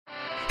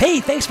Hey,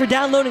 thanks for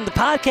downloading the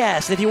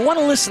podcast. If you want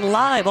to listen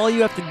live, all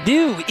you have to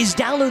do is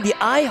download the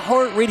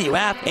iHeartRadio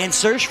app and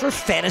search for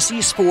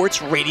Fantasy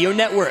Sports Radio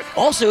Network.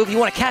 Also, if you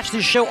want to catch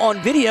this show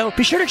on video,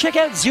 be sure to check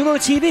out Zumo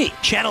TV,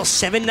 channel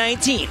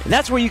 719.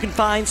 That's where you can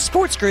find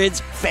Sports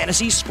Grid's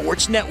Fantasy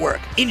Sports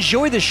Network.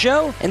 Enjoy the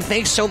show, and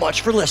thanks so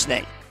much for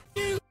listening.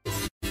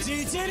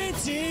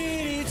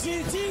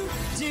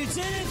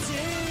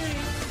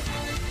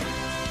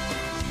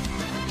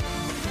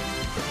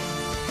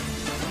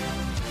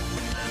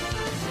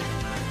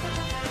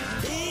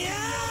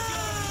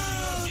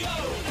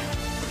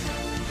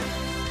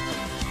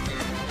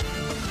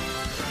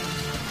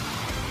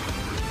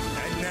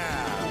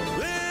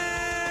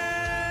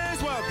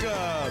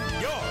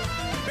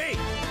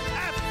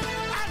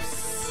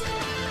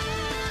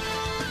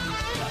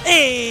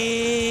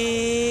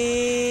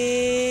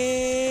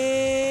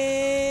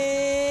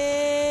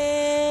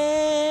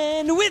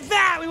 And with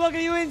that, we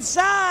welcome you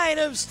inside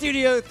of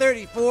Studio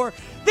 34.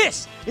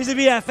 This is the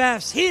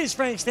BFFs. He is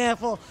Frank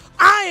Stanfield.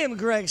 I am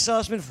Greg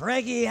Sussman.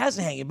 Frankie, how's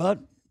it hanging,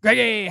 bud?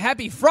 Greggy,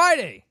 happy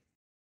Friday.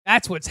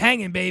 That's what's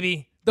hanging,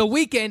 baby. The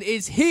weekend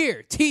is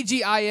here.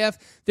 TGIF.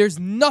 There's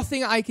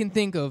nothing I can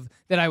think of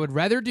that I would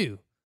rather do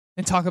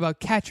than talk about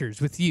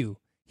catchers with you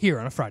here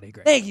on a Friday,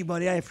 Greg. Thank you,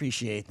 buddy. I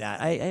appreciate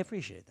that. I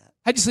appreciate that.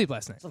 How'd you sleep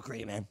last night? I felt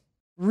great, man.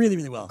 Really,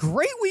 really well.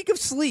 Great week of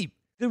sleep.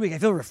 Good week. I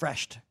feel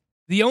refreshed.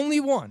 The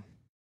only one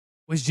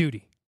was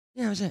Judy.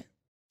 Yeah, that was it.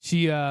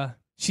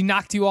 She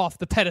knocked you off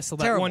the pedestal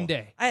that Terrible. one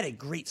day. I had a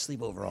great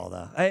sleep overall,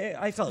 though.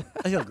 I feel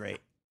great.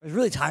 I was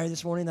really tired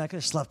this morning. I could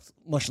have slept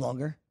much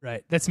longer.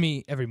 Right. That's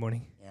me every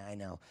morning. Yeah, I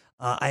know.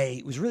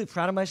 I was really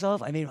proud of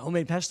myself. I made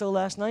homemade pesto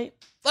last night.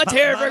 Let's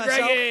hear it for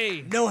myself.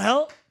 Greggy. No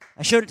help.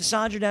 I showed it to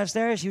Sandra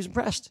downstairs. She was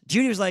impressed.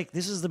 Judy was like,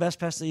 "This is the best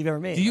pesto you've ever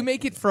made." Do you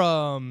make it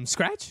from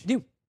scratch? I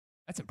do.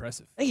 That's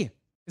impressive. Thank you.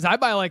 Because I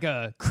buy like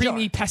a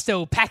creamy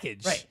pesto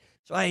package. Right.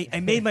 So I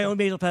made my own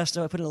basil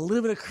pesto. I put in a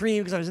little bit of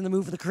cream because I was in the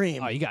mood for the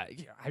cream. Oh, I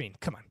mean,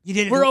 come on. You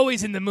did it. We're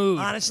always in the mood.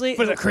 Honestly,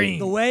 for the cream.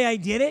 The way I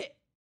did it,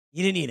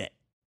 you didn't eat it.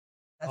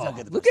 That's how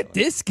good the Look pesto at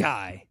this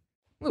guy.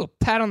 A little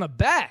pat on the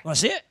back. Want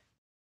to see it?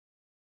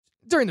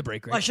 During the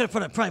break, right? Well, I should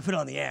have probably put it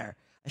on the air.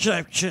 I should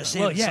have saved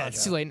Well, it. yeah, Sandra.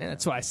 it's too late.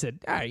 That's why I said,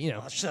 all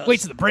right, should've- wait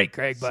till the break,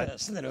 Greg. But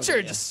send it over sure,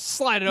 to you. just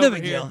slide it No over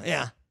big here. deal.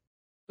 Yeah.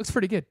 Looks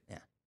pretty good. Yeah.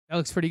 That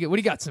looks pretty good. What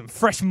do you got? Some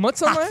fresh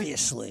mutts on there?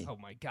 Obviously. Oh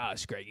my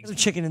gosh, Greg. There's some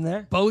chicken in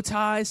there. Bow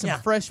ties, some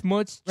Yeah. fresh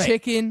mutts, Right.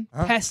 chicken,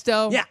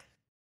 pesto. Yeah.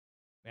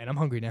 Man, I'm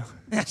hungry now.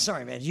 Yeah.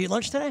 Sorry, man. Did you eat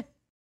lunch today?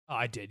 Oh,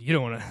 I did. You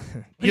don't want to.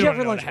 What did you have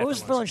for lunch? What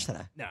was for lunch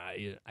today? Nah,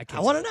 I can't. I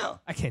want to know.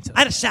 I can't tell I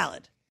you. had a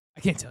salad.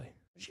 I can't tell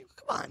you.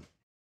 Come on.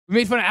 We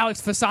made fun of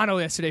Alex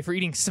Fasano yesterday for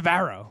eating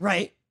Sbarro.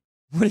 Right.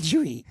 What did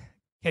you eat?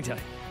 Can't tell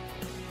you.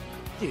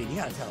 Dude, you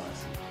got to tell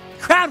us.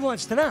 The crowd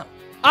wants to know.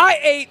 I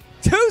ate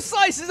 2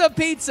 slices of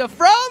pizza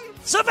from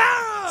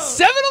Sbarro!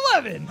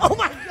 7-Eleven. Oh,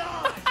 my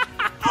God.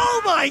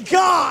 Oh, my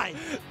God.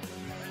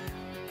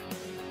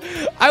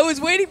 I was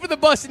waiting for the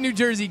bus in New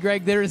Jersey,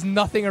 Greg. There is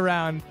nothing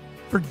around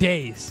for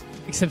days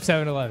except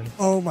 7-Eleven.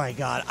 Oh, my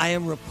God. I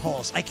am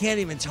repulsed. I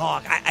can't even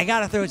talk. I got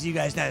to throw it to you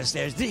guys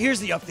downstairs. Here's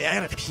the update. I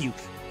got to puke.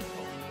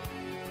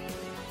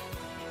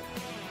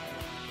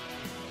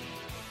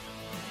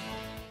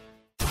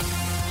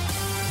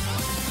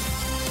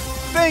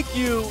 Thank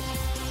you,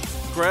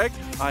 Greg.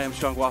 I am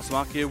Sean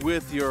Guasamakia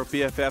with your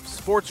BFF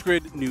Sports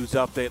Grid News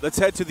Update. Let's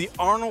head to the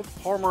Arnold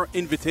Palmer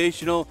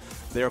Invitational.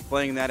 They're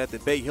playing that at the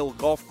Bay Hill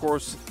Golf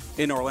Course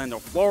in Orlando,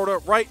 Florida.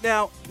 Right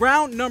now,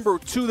 round number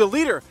 2, the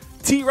leader,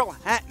 Tyrrell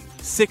Hatton,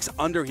 6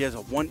 under. He has a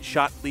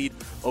 1-shot lead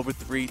over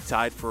 3,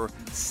 tied for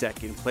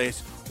second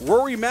place.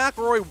 Rory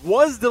McIlroy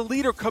was the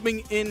leader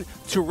coming in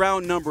to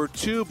round number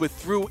 2, but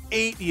through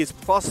 8, he is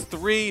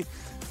 +3,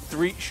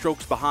 3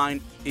 strokes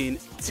behind in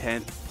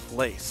 10th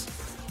place.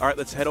 All right,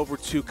 let's head over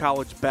to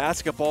college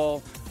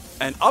basketball.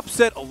 An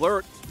upset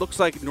alert. Looks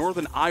like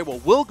Northern Iowa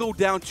will go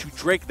down to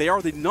Drake. They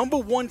are the number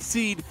 1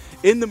 seed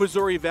in the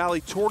Missouri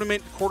Valley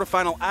Tournament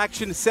quarterfinal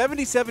action.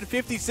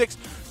 77-56.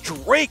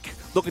 Drake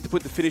looking to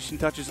put the finishing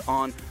touches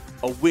on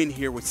a win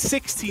here with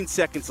 16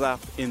 seconds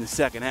left in the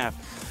second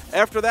half.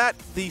 After that,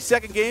 the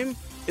second game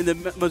in the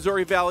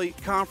Missouri Valley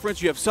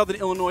Conference, you have Southern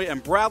Illinois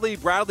and Bradley.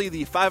 Bradley,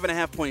 the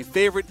 5.5-point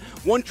favorite,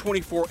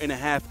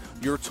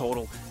 124.5 your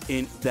total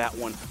in that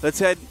one. Let's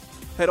head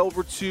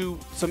over to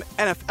some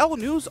NFL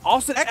news.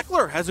 Austin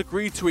Eckler has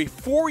agreed to a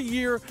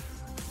 4-year,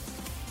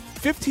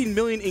 $15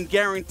 million in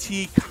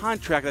guarantee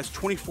contract. That's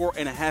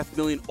 $24.5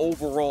 million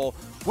overall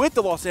with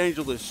the Los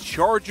Angeles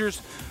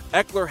Chargers.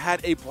 Eckler had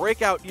a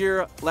breakout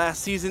year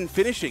last season,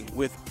 finishing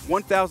with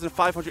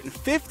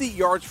 1,550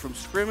 yards from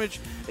scrimmage,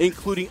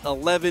 including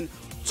 11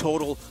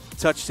 total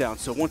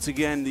touchdowns. So once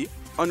again, the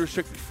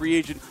unrestricted free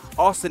agent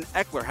Austin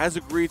Eckler has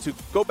agreed to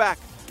go back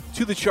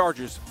to the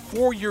Chargers.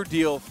 4-year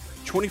deal,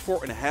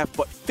 24.5,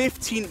 but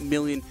 $15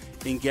 million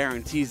in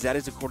guarantees. That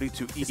is according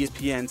to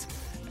ESPN's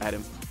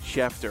Adam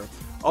Schefter.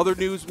 Other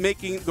news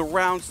making the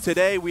rounds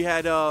today. We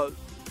had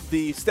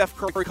the Steph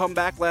Curry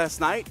comeback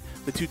last night,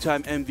 the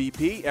 2-time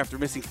MVP, after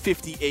missing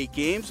 58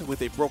 games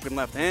with a broken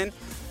left hand.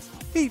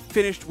 He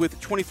finished with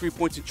 23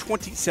 points in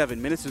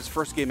 27 minutes. His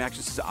first game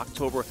action since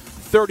October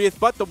 30th,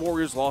 but the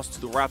Warriors lost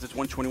to the Raptors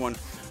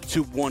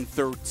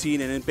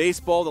 121-113. And in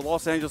baseball, the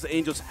Los Angeles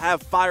Angels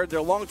have fired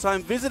their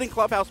longtime visiting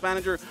clubhouse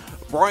manager,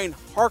 Brian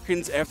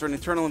Harkins, after an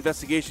internal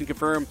investigation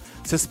confirmed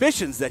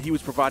suspicions that he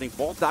was providing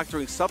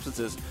ball-doctoring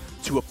substances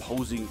to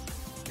opposing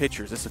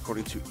pitchers. This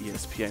according to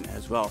ESPN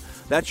as well.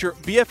 That's your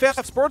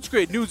BFF Sports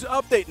Grid news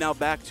update. Now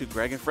back to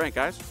Greg and Frank,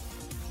 guys.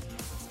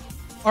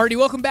 Alrighty,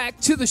 welcome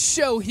back to the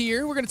show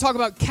here. We're going to talk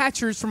about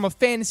catchers from a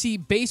fantasy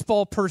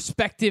baseball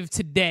perspective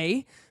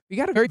today. We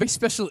got a very, very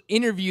special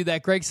interview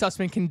that Greg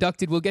Sussman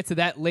conducted. We'll get to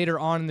that later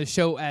on in the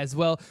show as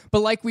well.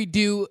 But like we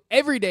do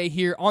every day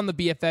here on the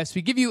BFS,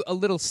 we give you a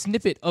little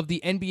snippet of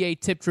the NBA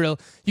tip drill.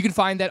 You can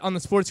find that on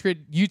the Sports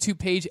Grid YouTube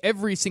page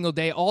every single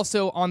day.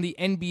 Also on the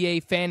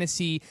NBA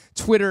Fantasy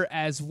Twitter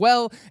as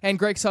well. And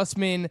Greg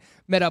Sussman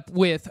met up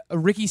with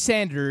Ricky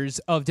Sanders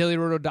of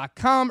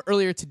DailyRoto.com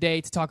earlier today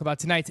to talk about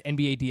tonight's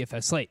NBA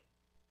DFS slate.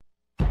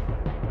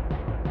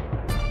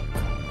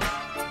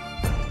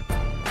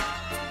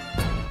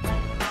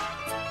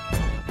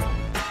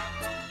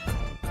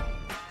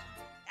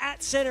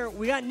 Center,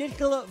 we got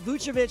Nikola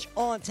Vucevic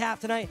on tap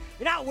tonight.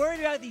 You're not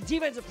worried about the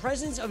defensive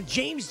presence of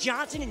James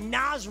Johnson and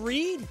Naz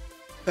Reid?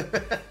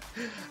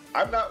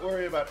 I'm not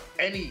worried about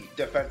any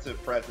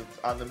defensive presence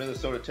on the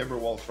Minnesota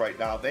Timberwolves right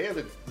now. They are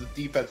the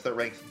defense that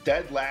ranks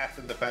dead last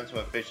in defensive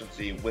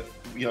efficiency with,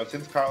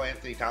 since Karl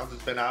Anthony Towns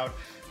has been out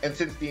and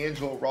since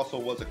D'Angelo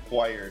Russell was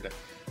acquired.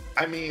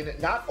 I mean,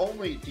 not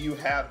only do you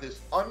have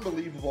this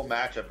unbelievable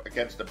matchup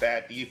against a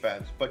bad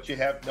defense, but you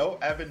have no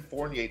Evan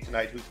Fournier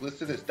tonight, who's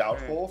listed as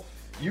doubtful.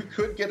 You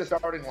could get a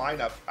starting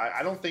lineup.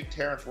 I don't think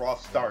Terrence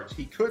Ross starts.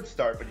 He could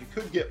start, but you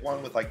could get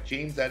one with like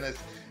James Ennis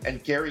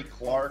and Gary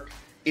Clark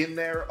in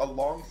there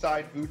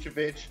alongside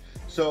Vucevic.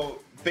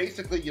 So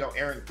basically,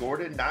 Aaron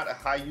Gordon, not a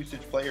high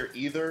usage player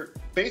either.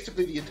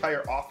 Basically, the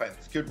entire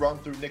offense could run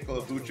through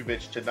Nikola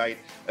Vucevic tonight,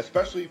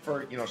 especially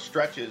for,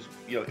 stretches,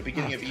 at the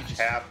beginning of each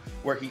half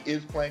where he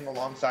is playing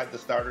alongside the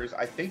starters.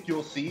 I think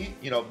you'll see,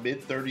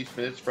 mid-30s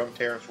minutes from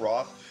Terrence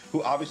Ross,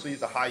 who obviously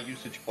is a high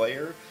usage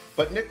player.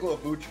 But Nikola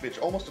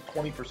Vucevic, almost a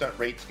 20%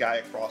 rates guy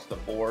across the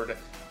board.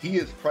 He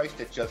is priced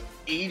at just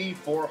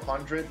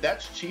 $8,400.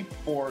 That's cheap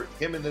for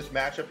him in this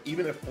matchup,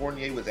 even if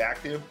Fournier was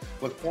active.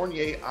 With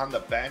Fournier on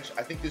the bench,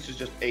 I think this is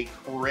just a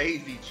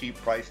crazy cheap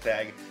price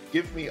tag.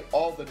 Give me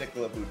all the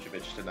Nikola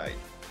Vucevic tonight.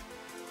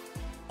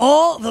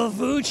 All the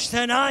Vooch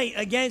tonight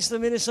against the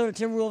Minnesota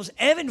Timberwolves.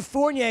 Evan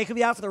Fournier could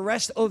be out for the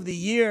rest of the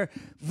year.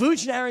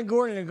 Vooch and Aaron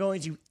Gordon are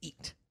going to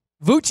eat.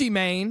 Vucci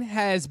Main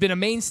has been a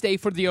mainstay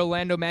for the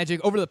Orlando Magic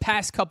over the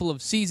past couple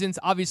of seasons.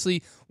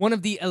 Obviously, one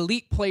of the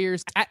elite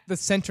players at the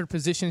center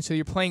position, so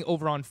you're playing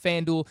over on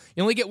FanDuel.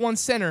 You only get one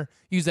center.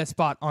 Use that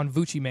spot on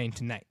Vucci Main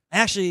tonight. I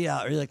actually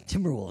really like the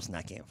Timberwolves in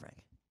that game, Frank.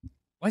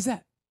 Why is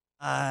that?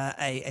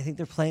 I think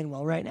they're playing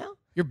well right now.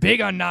 You're big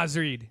on Naz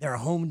Reid. They're a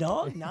home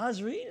dog.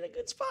 Naz Reid in a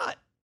good spot.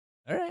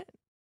 All right.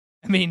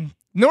 I mean,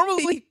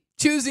 normally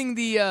choosing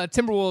the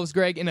Timberwolves,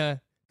 Greg, in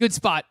a good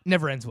spot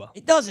never ends well.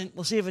 It doesn't.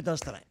 We'll see if it does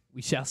tonight.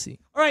 We shall see.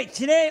 All right,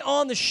 today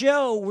on the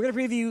show, we're going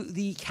to preview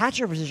the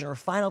catcher position, our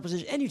final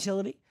position, and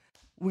utility.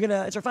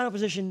 It's our final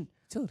position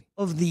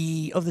of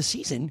the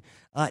season.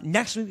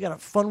 Next week, we got a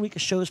fun week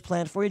of shows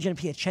planned for you. Jenna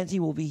Piacenti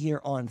will be here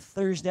on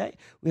Thursday.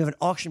 We have an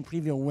auction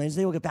preview on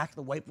Wednesday. We'll get back to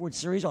the Whiteboard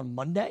Series on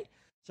Monday.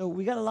 So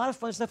we got a lot of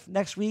fun stuff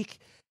next week.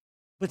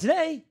 But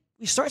today,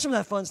 we start some of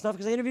that fun stuff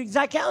because I interviewed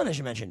Zach Gallen, as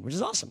you mentioned, which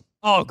is awesome.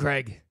 Oh,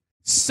 Greg.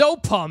 So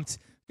pumped.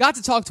 Got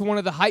to talk to one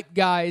of the hype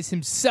guys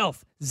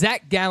himself,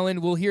 Zach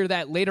Gallen. We'll hear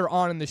that later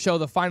on in the show,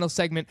 the final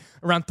segment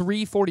around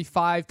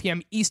 3:45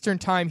 p.m. Eastern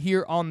time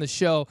here on the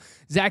show.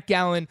 Zach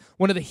Gallen,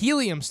 one of the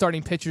helium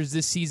starting pitchers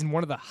this season,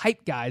 one of the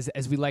hype guys,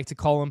 as we like to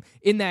call him,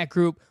 in that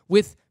group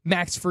with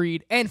Max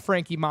Fried and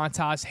Frankie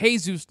Montas,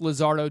 Jesus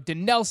Luzardo,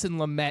 Dinelson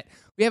Lamet.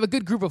 We have a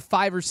good group of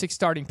 5 or 6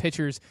 starting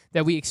pitchers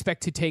that we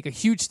expect to take a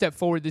huge step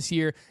forward this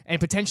year and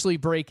potentially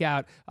break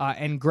out.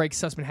 And Greg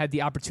Sussman had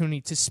the opportunity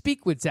to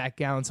speak with Zach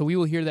Gallen, so we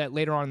will hear that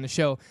later on in the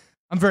show.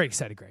 I'm very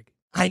excited, Greg.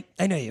 I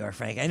know you are,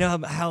 Frank. I know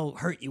how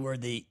hurt you were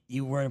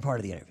you weren't a part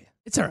of the interview.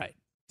 It's all right.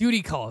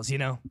 Duty calls,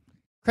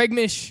 Craig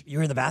Mish. You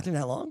were in the bathroom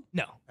that long?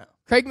 No. Oh.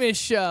 Craig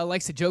Mish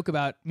likes to joke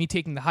about me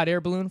taking the hot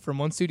air balloon from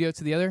one studio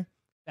to the other.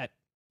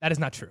 That is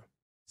not true.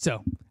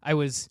 So I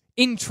was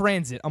in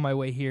transit on my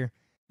way here.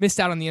 Missed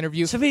out on the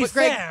interview. To be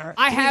Greg, fair,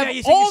 I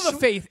have all the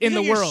faith in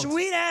the world.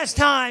 Sweet-ass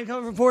time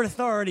coming from Port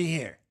Authority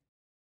here.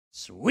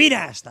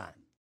 Sweet-ass time.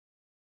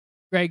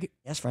 Greg.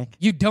 Yes, Frank.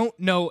 You don't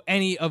know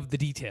any of the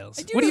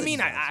details. What do you mean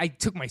I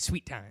took my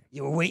sweet time?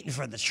 You were waiting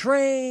for the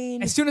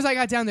train. As soon as I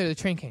got down there, the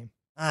train came.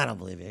 I don't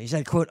believe you. You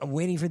said, quote, I'm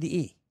waiting for the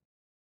E.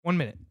 1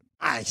 minute.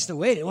 I still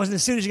waited. It wasn't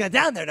as soon as you got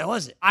down there, now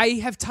was it? I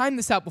have timed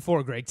this out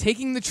before, Greg.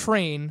 Taking the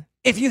train,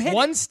 if you hit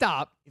one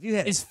stop,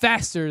 is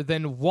faster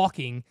than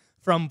walking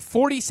from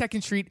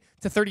 42nd Street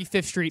to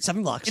 35th Street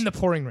 7 blocks in the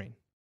pouring rain.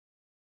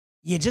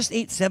 You just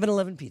ate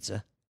 7-Eleven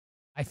pizza.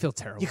 I feel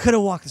terrible. You could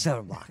have walked the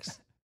 7 blocks.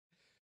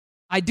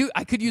 I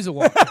could use a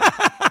walk.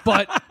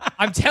 But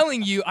I'm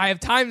telling you, I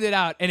have timed it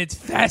out, and it's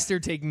faster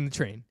taking the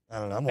train. I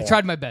don't know. I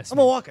tried my best. I'm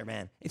a walker,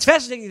 man. It's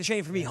faster taking the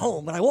train for me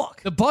home, but I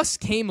walk. The bus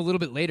came a little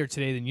bit later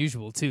today than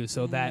usual, too,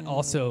 so that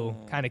also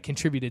kind of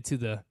contributed to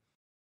the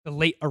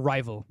late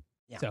arrival.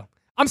 Yeah. So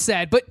I'm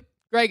sad, but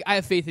Greg, I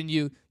have faith in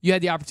you. You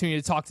had the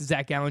opportunity to talk to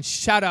Zach Gallen.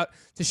 Shout out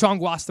to Sean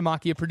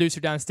Guastamacchi, a producer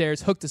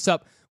downstairs, hooked us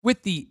up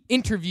with the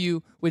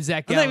interview with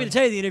Zach I'm Gallen. not even going to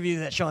tell you the interview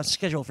that Sean's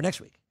scheduled for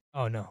next week.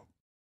 Oh, no.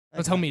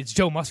 Don't tell me it's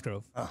Joe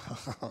Musgrove,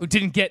 who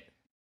didn't get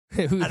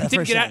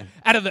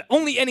out of the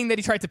only inning that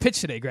he tried to pitch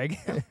today, Greg.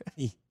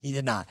 He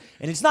did not.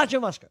 And it's not Joe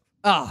Musgrove.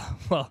 Oh,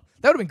 well,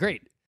 that would have been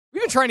great.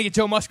 We've been trying to get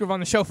Joe Musgrove on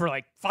the show for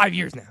like 5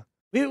 years now.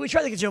 We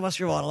tried to get Joe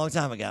Musgrove on a long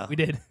time ago. We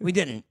did. We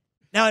didn't.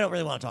 Now I don't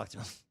really want to talk to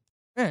him.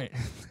 All right.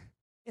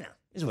 You know,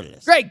 is what it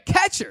is. Greg,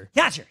 catcher.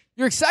 Catcher.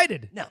 You're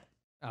excited? No.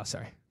 Oh,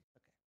 sorry.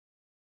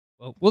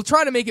 Well, we'll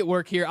try to make it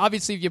work here.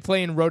 Obviously, if you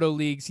play in roto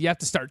leagues, you have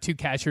to start 2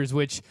 catchers,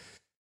 which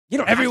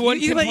everyone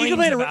complains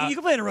about. You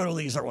can play in a roto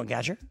league and start 1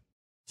 catcher.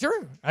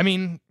 Sure. I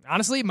mean,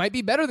 honestly, it might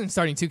be better than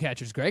starting 2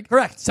 catchers, Greg.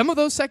 Correct. Some of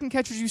those second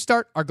catchers you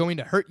start are going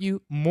to hurt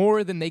you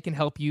more than they can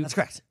help you. That's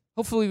correct.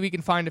 Hopefully, we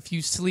can find a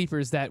few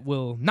sleepers that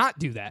will not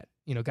do that.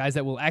 You know, guys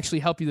that will actually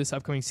help you this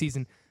upcoming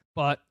season.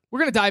 But we're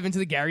going to dive into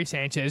the Gary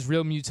Sanchez,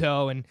 Real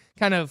Muto, and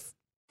kind of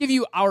give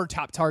you our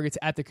top targets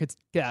at the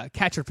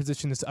catcher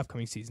position this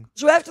upcoming season.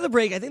 So after the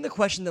break, I think the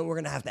question that we're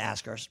going to have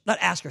to not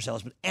ask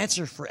ourselves, but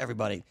answer for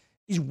everybody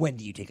is when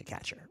do you take a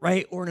catcher,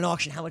 right? Or in an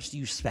auction, how much do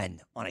you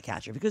spend on a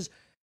catcher? Because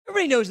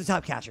everybody knows the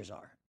top catchers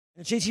are.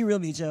 It's JT Real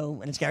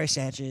Muto, and it's Gary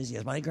Sanchez, he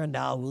has Manny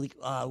Grandal,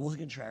 Wilson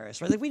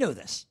Contreras, right? Like, we know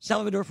this.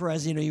 Salvador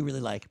Perez, you really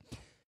like. But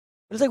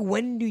it's like,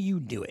 when do you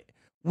do it?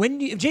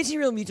 If JT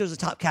Real Muto is the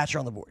top catcher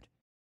on the board,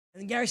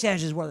 and then Gary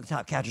Sanchez is one of the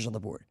top catchers on the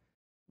board,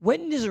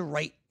 when is the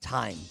right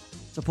time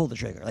to pull the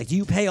trigger? Like, do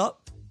you pay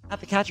up at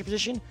the catcher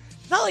position?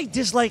 It's not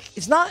like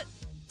it's not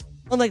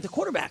unlike the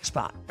quarterback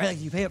spot, right? Like,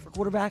 do you pay up for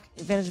quarterback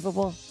in fantasy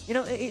football? You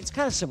know, it's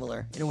kind of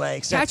similar in a way.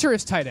 Except Catcher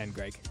is tight end,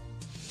 Greg.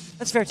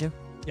 That's fair too.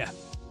 Yeah.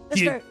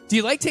 That's fair. Do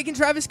you like taking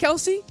Travis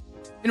Kelce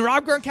and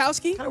Rob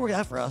Gronkowski? Kind of worked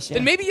out for us. Yeah.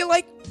 Then maybe you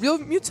like Real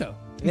Muto.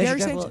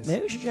 Gary Sanchez.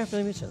 Maybe we should draft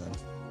Real Muto then.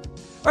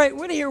 All right,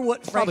 we're gonna hear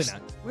what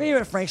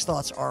Frank's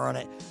thoughts are on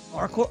it,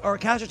 our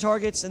catcher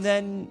targets, and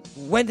then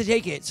when to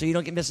take it so you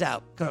don't get missed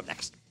out. Coming up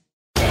next.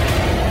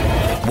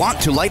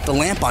 Want to light the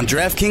lamp on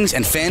DraftKings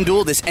and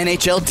FanDuel this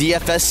NHL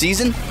DFS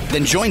season?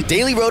 Then join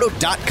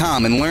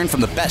DailyRoto.com and learn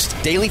from the best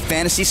daily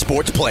fantasy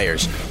sports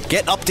players.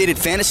 Get updated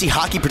fantasy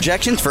hockey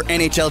projections for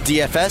NHL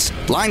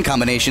DFS, line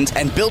combinations,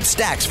 and build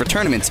stacks for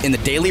tournaments in the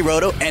Daily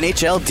Roto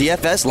NHL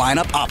DFS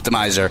Lineup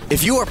Optimizer.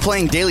 If you are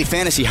playing daily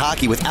fantasy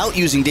hockey without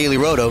using Daily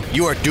Roto,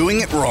 you are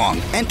doing it wrong.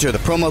 Enter the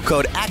promo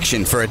code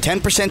ACTION for a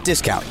 10%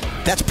 discount.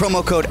 That's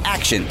promo code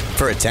ACTION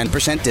for a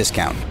 10%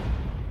 discount.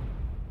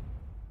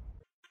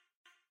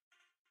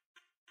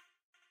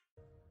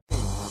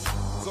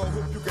 So I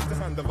hope you get to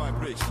hand the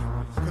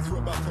vibration, because we're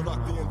about to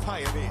rock the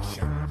entire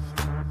nation.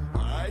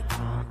 Alright?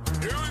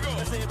 Here we go.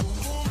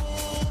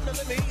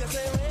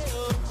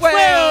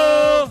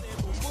 Well.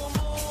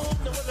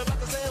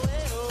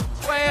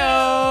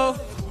 Well.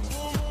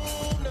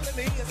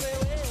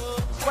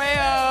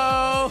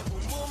 Well.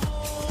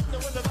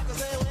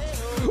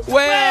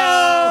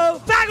 Well.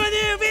 Back with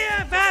you,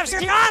 BFFs,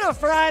 on a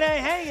Friday,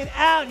 hanging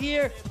out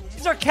here.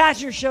 This is our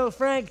catcher show,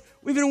 Frank.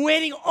 We've been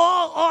waiting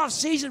all off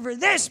season for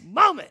this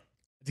moment.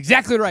 That's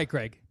exactly right,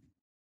 Greg.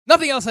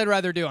 Nothing else I'd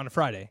rather do on a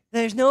Friday.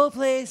 There's no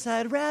place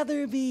I'd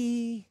rather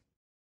be.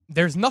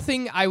 There's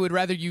nothing I would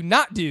rather you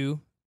not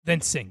do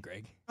than sing,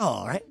 Greg. Oh,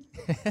 all right.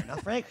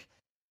 Enough, Frank.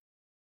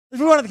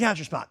 Let's move on to the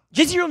catcher spot.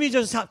 JT Real Muto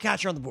is the top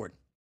catcher on the board.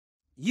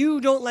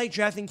 You don't like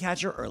drafting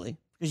catcher early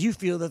because you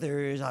feel that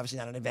there is obviously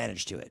not an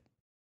advantage to it.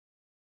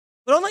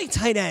 But unlike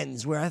tight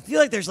ends, where I feel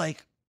like there's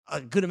like a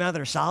good amount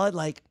that are solid,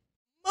 like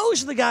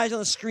most of the guys on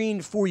the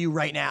screen for you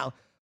right now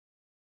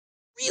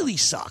really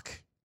suck.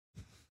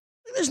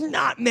 There's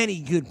not many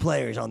good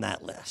players on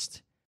that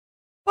list.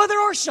 But there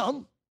are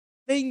some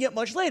that you can get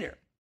much later.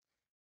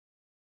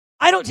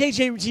 I don't take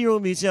JT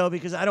Real Muto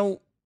because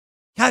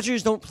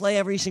catchers don't play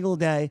every single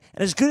day.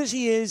 And as good as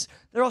he is,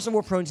 they're also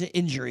more prone to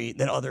injury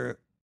than other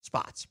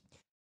spots.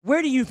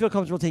 Where do you feel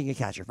comfortable taking a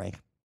catcher, Frank?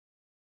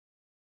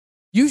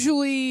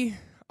 Usually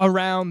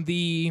around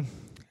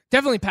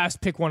definitely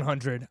past pick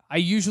 100. I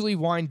usually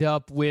wind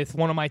up with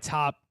one of my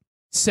top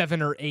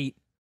 7 or 8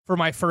 for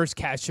my first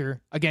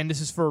catcher. Again,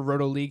 this is for a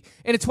roto league.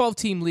 In a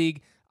 12-team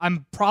league,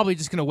 I'm probably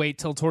just going to wait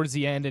till towards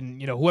the end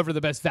and, whoever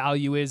the best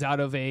value is out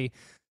of a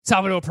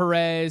Salvador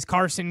Perez,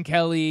 Carson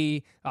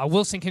Kelly,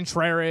 Wilson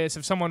Contreras,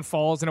 if someone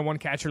falls in a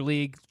one-catcher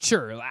league,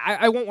 sure.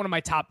 I want one of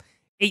my top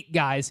 8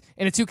 guys.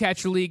 In a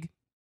 2-catcher league,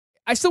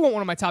 I still want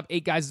one of my top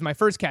 8 guys as my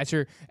first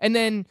catcher. And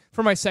then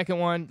for my second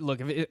one, look,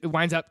 if it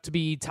winds up to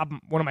be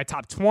one of my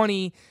top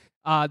 20,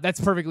 that's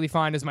perfectly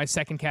fine as my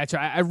second catcher.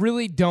 I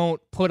really don't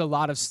put a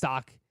lot of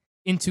stock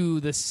into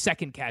the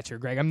second catcher,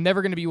 Greg. I'm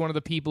never going to be one of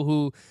the people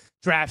who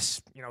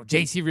drafts,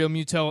 JT Real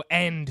Muto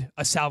and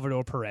a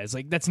Salvador Perez.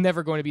 Like, that's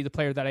never going to be the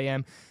player that I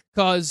am.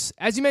 Because,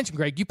 as you mentioned,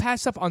 Greg, you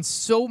pass up on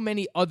so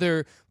many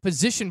other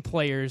position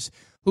players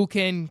who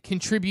can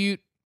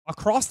contribute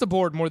across the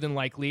board, more than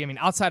likely. I mean,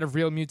 outside of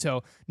Real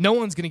Muto, no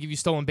one's going to give you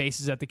stolen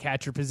bases at the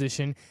catcher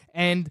position.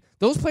 And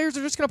those players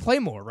are just going to play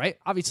more, right?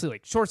 Obviously,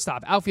 like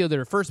shortstop,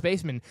 outfielder, first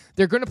baseman,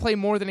 they're going to play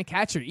more than a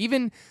catcher.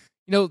 Even,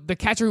 the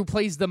catcher who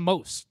plays the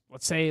most,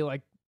 let's say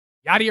like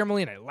Yadier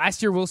Molina.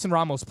 Last year, Wilson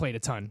Ramos played a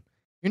ton.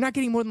 You're not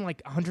getting more than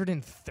like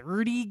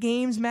 130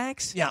 games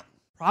max. Yeah.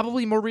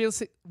 Probably more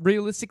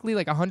realistically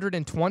like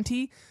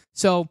 120.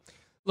 So,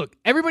 look,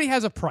 everybody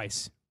has a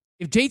price.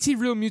 If JT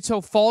Real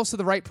Muto falls to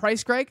the right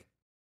price, Greg,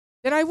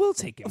 then I will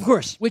take him. Of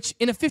course. Which,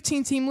 in a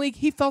 15-team league,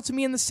 he fell to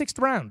me in the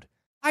 6th round.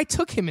 I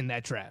took him in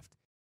that draft.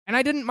 And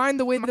I didn't mind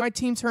the way that my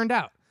team turned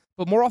out.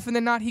 But more often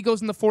than not, he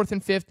goes in the 4th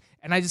and 5th,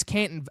 and I just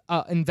can't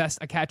invest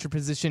a catcher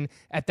position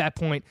at that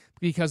point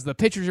because the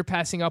pitchers you're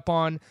passing up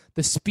on,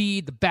 the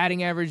speed, the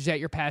batting average that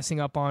you're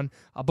passing up on.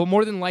 But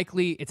more than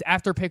likely, it's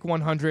after pick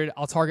 100,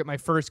 I'll target my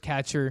first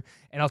catcher,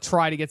 and I'll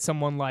try to get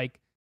someone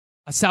like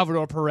a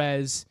Salvador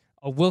Perez,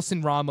 a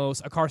Wilson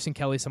Ramos, a Carson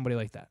Kelly, somebody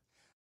like that.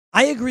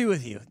 I agree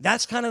with you.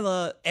 That's kind of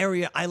the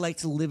area I like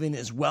to live in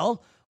as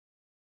well.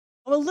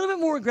 I'm a little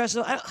bit more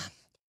aggressive.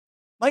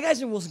 My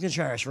guy's been Wilson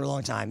Contreras for a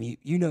long time.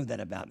 You know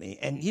that about me.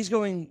 And he's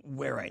going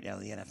where right now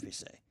in the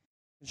NFBC?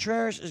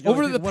 Contreras is going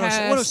over the past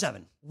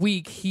 107.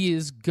 Week, he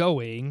is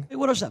going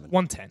 107.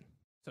 110.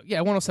 So, yeah,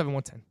 107,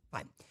 110.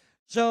 Fine.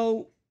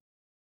 So,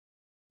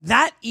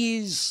 that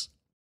is...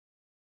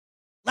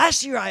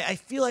 Last year, I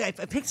feel like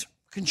I picked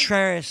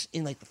Contreras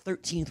in like the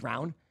 13th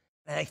round.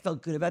 And I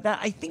felt good about that.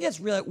 I think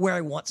that's really where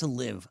I want to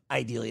live,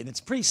 ideally. And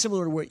it's pretty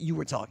similar to what you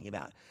were talking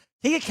about.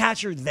 Take a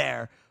catcher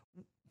there,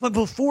 but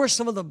before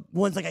some of the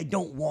ones like I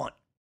don't want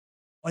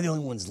are the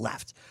only ones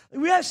left.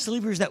 We have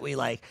sleepers that we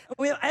like.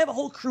 I have a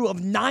whole crew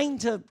of 9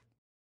 to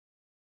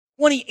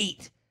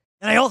 28.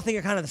 And I all think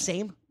are kind of the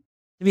same,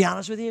 to be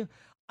honest with you.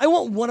 I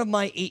want one of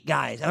my 8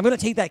 guys. And I'm going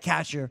to take that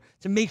catcher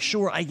to make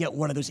sure I get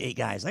one of those 8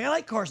 guys. Like I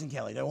like Carson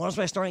Kelly. Do I want him as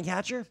my starting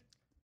catcher?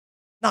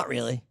 Not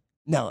really.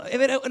 No,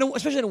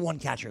 especially in a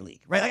one-catcher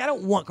league, right? Like I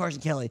don't want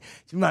Carson Kelly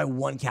to be my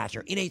one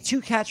catcher. In a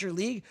 2-catcher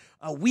league,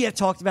 we have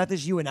talked about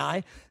this, you and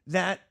I,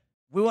 that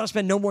we want to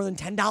spend no more than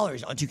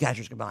 $10 on 2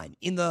 catchers combined.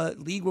 In the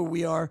league where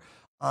we are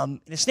in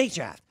a snake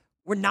draft,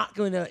 we're not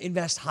going to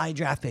invest high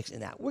draft picks in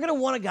that. We're going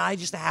to want a guy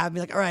just to have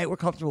me like, all right, we're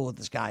comfortable with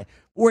this guy.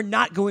 We're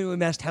not going to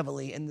invest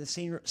heavily, and the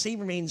same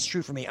remains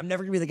true for me. I'm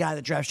never going to be the guy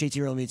that drafts JT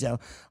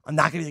Realmuto. I'm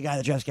not going to be the guy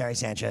that drafts Gary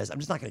Sanchez. I'm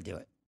just not going to do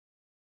it.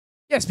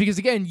 Yes, because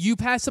again, you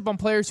pass up on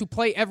players who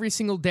play every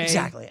single day.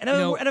 Exactly. And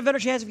a better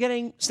chance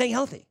of staying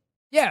healthy.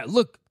 Yeah,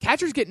 look,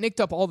 catchers get nicked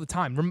up all the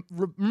time.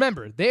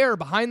 Remember, they are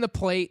behind the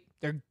plate.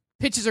 Their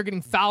pitches are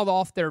getting fouled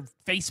off their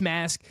face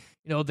mask.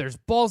 There's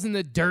balls in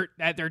the dirt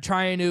that they're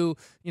trying to,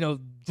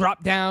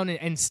 drop down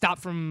and stop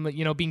from,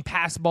 being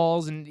pass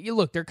balls. And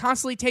look, they're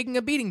constantly taking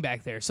a beating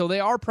back there. So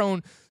they are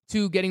prone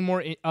to getting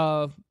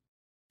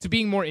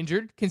being more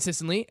injured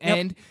consistently. Yep.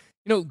 And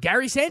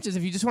Gary Sanchez,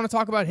 if you just want to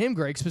talk about him,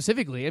 Greg,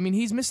 specifically, I mean,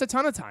 he's missed a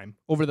ton of time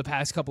over the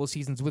past couple of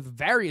seasons with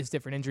various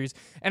different injuries.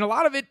 And a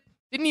lot of it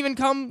didn't even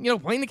come,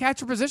 playing the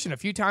catcher position. A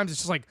few times it's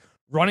just like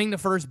running the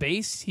first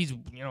base. He's,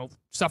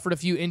 suffered a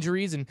few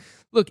injuries. And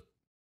look,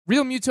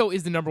 Real Muto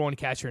is the number 1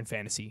 catcher in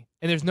fantasy.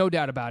 And there's no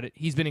doubt about it.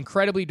 He's been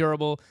incredibly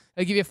durable.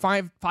 I'll give you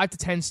 5 to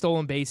 10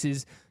 stolen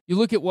bases. You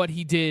look at what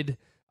he did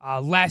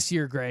last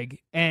year, Greg,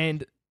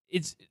 and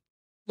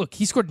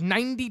he scored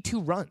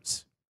 92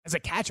 runs. As a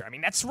catcher. I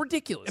mean, that's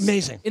ridiculous.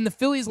 Amazing. In the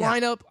Phillies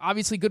lineup,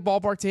 obviously good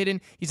ballpark to hit in.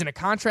 He's in a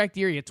contract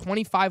year. He had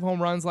 25 home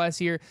runs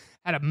last year,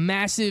 had a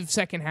massive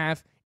second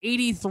half,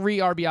 83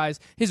 RBIs.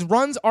 His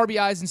runs,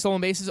 RBIs, and stolen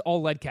bases all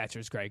led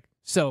catchers, Greg.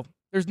 So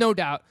there's no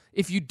doubt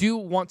if you do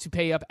want to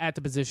pay up at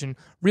the position,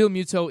 Real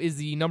Muto is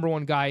the number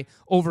 1 guy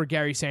over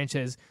Gary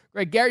Sanchez.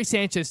 Greg, Gary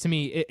Sanchez to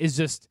me is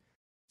just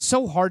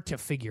so hard to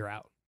figure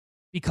out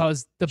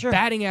because the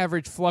batting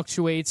average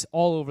fluctuates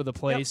all over the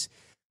place. Yep.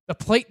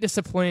 The plate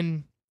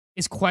discipline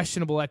is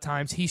questionable at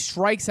times. He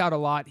strikes out a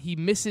lot. He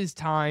misses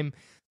time.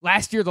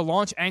 Last year, the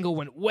launch angle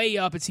went way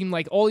up. It seemed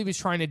like all he was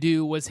trying to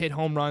do was hit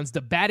home runs. The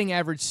batting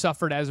average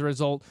suffered as a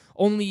result.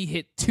 Only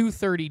hit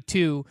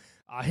 232.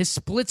 His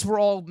splits were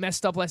all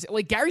messed up last year.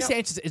 Like, Gary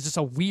Sanchez is just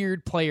a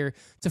weird player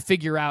to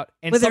figure out.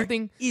 And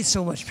he's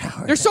so much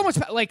power. There's so much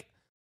power. Like,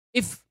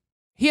 if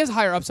he has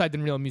higher upside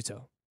than Real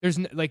Muto, there's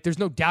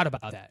no doubt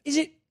about that. Is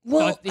it?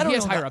 Well, he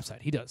has higher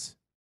upside. He does.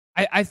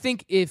 I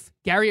think if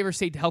Gary ever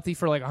stayed healthy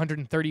for like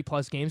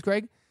 130-plus games,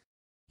 Greg,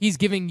 he's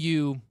giving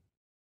you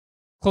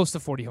close to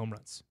 40 home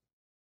runs.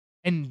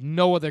 And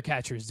no other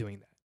catcher is doing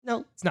that.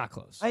 No. It's not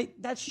close.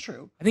 That's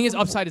true. I think his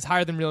upside is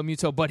higher than Real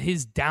Muto, but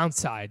his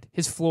downside,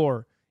 his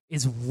floor,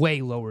 is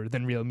way lower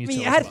than Real Muto. I mean,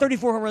 he had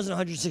 34 home runs in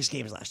 106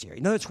 games last year.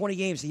 Another 20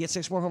 games, did he get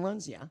 6 more home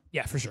runs? Yeah.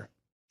 Yeah, for sure.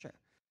 Sure.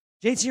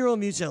 JT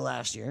Realmuto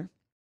last year,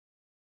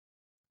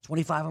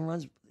 25 home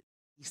runs.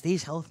 He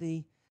stays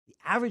healthy. The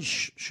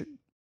average should...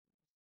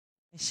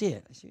 I see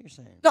it. I see what you're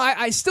saying. No,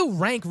 I still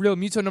rank Real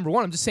Muto number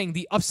 1. I'm just saying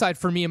the upside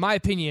for me, in my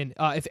opinion,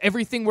 if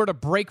everything were to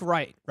break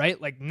right,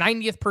 like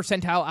 90th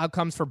percentile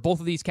outcomes for both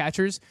of these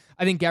catchers,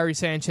 I think Gary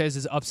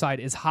Sanchez's upside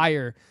is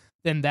higher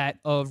than that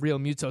of Real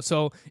Muto.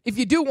 So if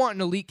you do want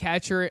an elite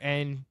catcher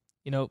and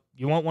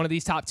you want one of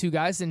these top 2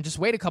 guys, then just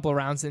wait a couple of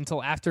rounds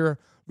until after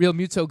Real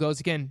Muto goes.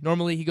 Again,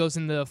 normally he goes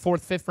in the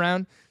 4th, 5th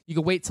round. You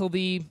could wait till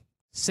the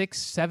 6th,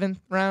 7th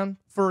round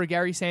for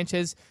Gary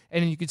Sanchez,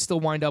 and then you could still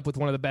wind up with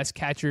one of the best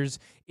catchers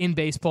in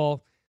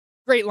baseball.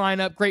 Great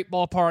lineup, great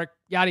ballpark,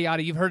 yada,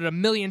 yada. You've heard it a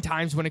million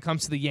times when it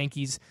comes to the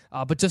Yankees,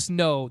 but just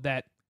know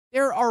that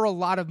there are a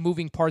lot of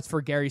moving parts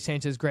for Gary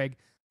Sanchez, Greg.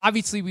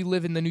 Obviously, we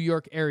live in the New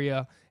York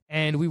area,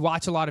 and we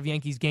watch a lot of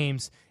Yankees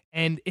games,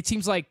 and it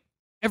seems like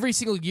every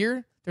single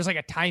year, there's like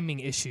a timing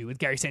issue with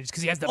Gary Sanchez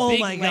because he has the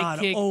big leg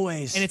kick.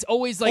 Always. And it's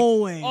always like,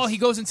 he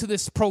goes into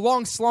this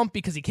prolonged slump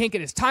because he can't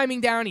get his timing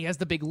down. He has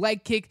the big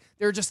leg kick.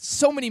 There are just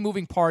so many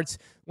moving parts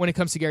when it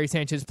comes to Gary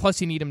Sanchez.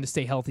 Plus, you need him to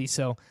stay healthy.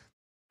 So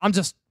I'm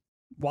just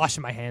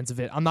washing my hands of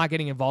it. I'm not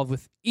getting involved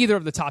with either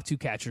of the top 2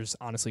 catchers,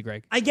 honestly,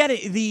 Greg. I get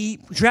it. The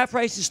draft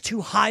price is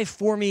too high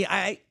for me.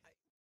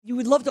 You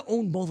would love to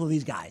own both of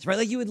these guys, right?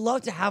 Like, you would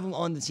love to have them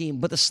on the team,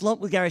 but the slump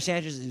with Gary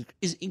Sanchez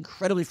is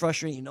incredibly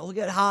frustrating. He'll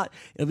get hot.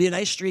 It'll be a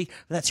nice streak,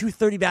 but that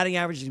 230 batting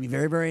average is going to be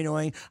very, very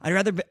annoying.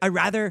 I'd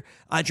rather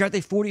draft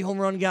a 40 home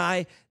run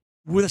guy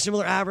with a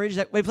similar average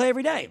that we play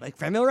every day, like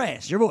Franmil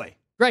Reyes, your boy.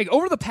 Greg,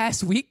 over the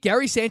past week,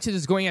 Gary Sanchez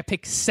is going at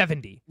pick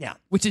 70. Yeah.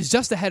 Which is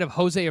just ahead of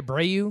Jose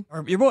Abreu,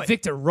 or your boy,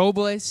 Victor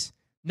Robles,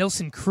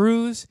 Nelson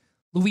Cruz,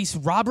 Luis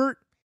Robert.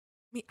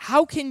 I mean,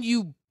 how can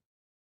you,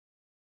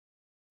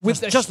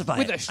 with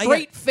a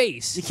straight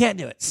face, you can't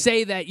do it,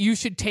 say that you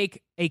should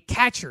take a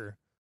catcher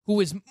who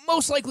is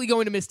most likely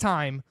going to miss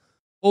time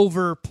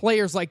over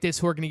players like this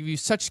who are going to give you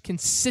such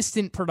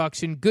consistent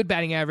production, good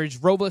batting average?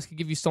 Robles could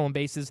give you stolen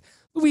bases.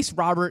 Luis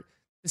Robert,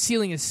 the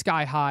ceiling is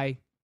sky high.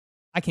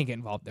 I can't get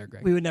involved there,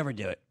 Greg. We would never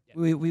do it.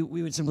 We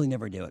would simply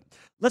never do it.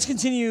 Let's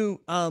continue,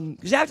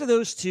 because after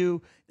those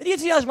 2, then you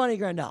get to Yasmani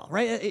Grandal,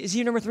 right? Is he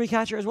your number 3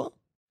 catcher as well?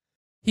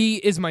 He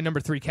is my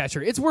number 3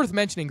 catcher. It's worth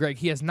mentioning, Greg,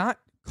 he has not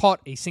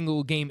caught a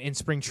single game in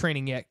spring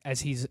training yet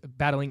as he's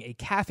battling a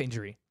calf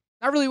injury.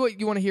 Not really what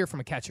you want to hear from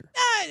a catcher.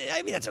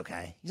 I mean, that's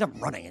okay. He's not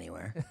running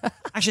anywhere.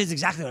 Actually, it's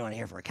exactly what I want to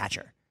hear from a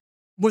catcher.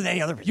 More than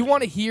any other position. You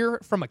want to hear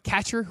from a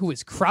catcher who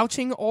is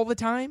crouching all the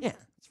time? Yeah,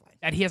 that's fine.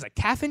 That he has a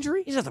calf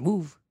injury? He doesn't have to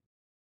move.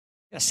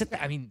 You gotta sit there.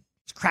 I mean,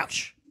 just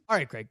crouch. All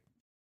right, Greg.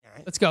 All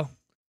right. Let's go.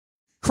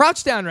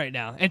 Crouch down right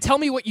now and tell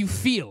me what you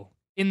feel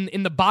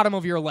in the bottom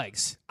of your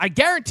legs. I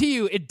guarantee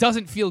you it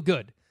doesn't feel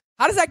good.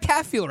 How does that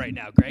calf feel right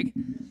now, Greg?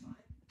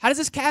 How does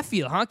this calf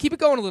feel, huh? Keep it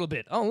going a little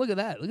bit. Oh, look at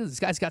that. Look at this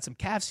guy's got some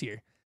calves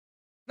here.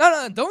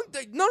 No.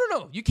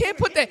 You can't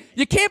put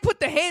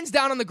the hands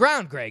down on the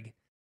ground, Greg.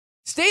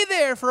 Stay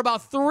there for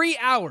about 3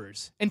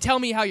 hours and tell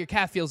me how your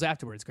calf feels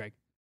afterwards, Greg.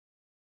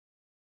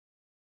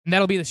 And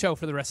that'll be the show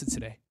for the rest of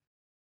today.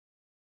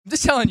 I'm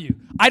just telling you,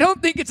 I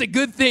don't think it's a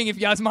good thing if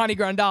Yasmani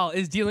Grandal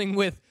is dealing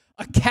with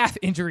a calf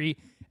injury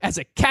as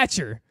a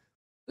catcher.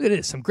 Look at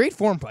this. Some great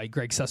form by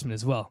Greg Sussman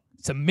as well.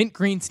 Some mint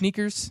green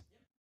sneakers.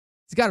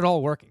 He's got it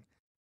all working.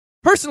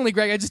 Personally,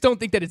 Greg, I just don't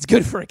think that it's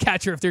good for a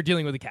catcher if they're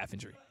dealing with a calf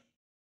injury.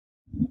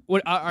 All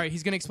right,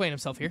 he's going to explain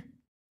himself here.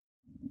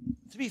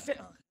 To be fair.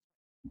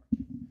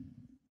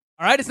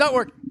 All right, it's not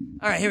working.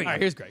 All right, here we go. All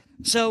right, here's Greg.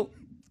 So,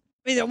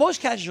 I mean, most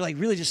catchers are like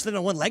really just sitting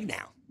on one leg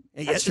now.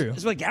 That's true.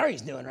 That's what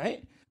Gary's doing,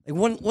 right?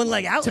 Like one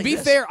leg out. To be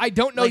fair, I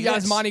don't know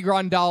Yasmani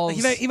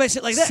Grandal's he might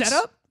sit like this.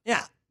 Setup.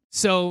 Yeah.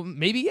 So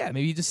maybe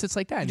he just sits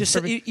like that.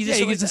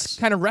 You just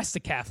kind of rest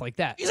the calf like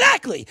that.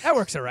 Exactly. That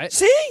works all right.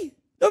 See?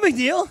 No big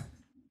deal.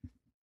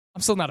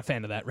 I'm still not a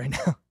fan of that right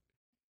now.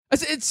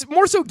 It's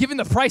more so given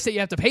the price that you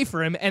have to pay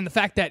for him and the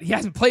fact that he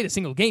hasn't played a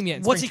single game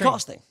yet. What's he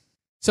costing?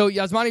 So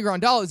Yasmani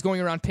Grandal is going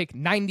around pick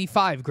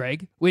 95,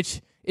 Greg,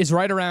 which is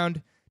right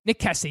around Nick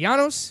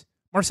Castellanos,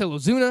 Marcell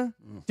Ozuna,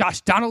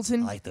 Josh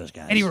Donaldson, I like those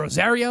guys. Eddie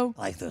Rosario,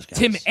 I like those guys.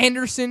 Tim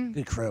Anderson.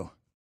 Good crew.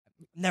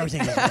 Never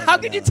take How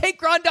could you take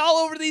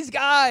Grandal over these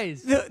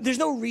guys? There's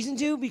no reason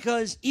to,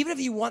 because even if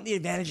you want the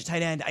advantage at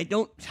tight end,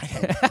 even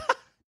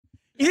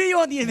if you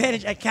want the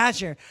advantage at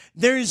catcher,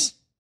 there's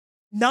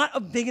not a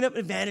big enough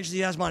advantage to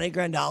Yasmani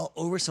Grandal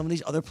over some of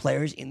these other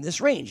players in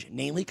this range,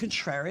 namely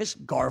Contreras,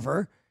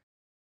 Garver,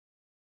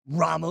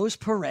 Ramos,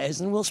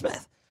 Perez, and Will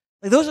Smith.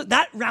 Like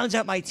that rounds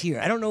out my tier.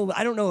 I don't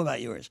know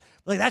about yours,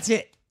 but like that's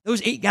it.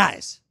 Those 8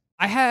 guys.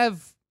 I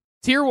have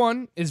tier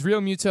 1 is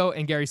Real Muto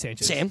and Gary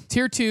Sanchez. Same.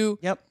 Tier 2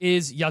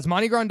 is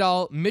Yasmani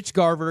Grandal, Mitch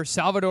Garver,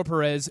 Salvador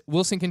Perez,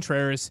 Wilson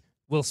Contreras,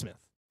 Will Smith.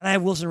 And I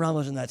have Wilson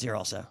Ramos in that tier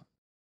also.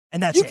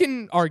 And that's you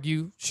can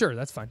argue, sure,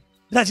 that's fine.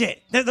 That's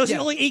it. Those are the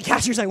only 8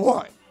 catchers I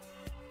want.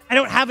 I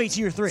don't have a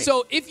tier 3.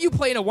 So if you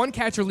play in a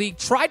 1-catcher league,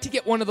 try to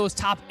get one of those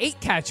top 8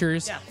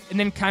 catchers, and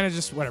then kind of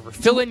just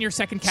fill in your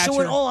second catcher.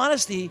 So in all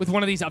honesty, with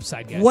one of these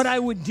upside guys, what I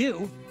would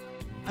do,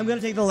 I'm going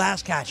to take the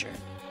last catcher.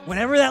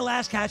 Whenever that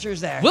last catcher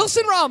is there,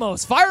 Wilson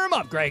Ramos, fire him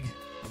up, Greg.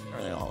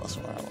 Are they all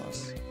Wilson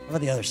Ramos? What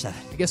about the other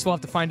 7? I guess we'll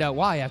have to find out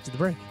why after the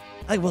break.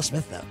 I like Will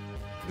Smith though.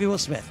 Maybe Will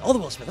Smith. All the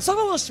Will Smith. Let's talk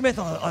about Will Smith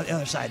on the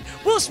other side.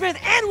 Will Smith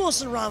and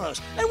Wilson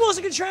Ramos and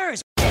Wilson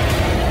Contreras.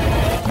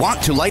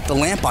 Want to light the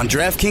lamp on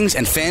DraftKings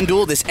and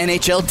FanDuel this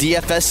NHL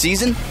DFS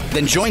season?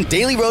 Then join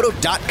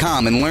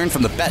DailyRoto.com and learn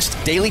from the best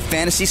daily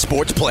fantasy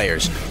sports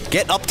players.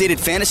 Get updated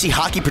fantasy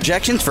hockey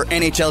projections for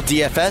NHL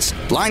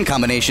DFS, line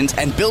combinations,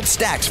 and build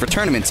stacks for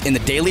tournaments in the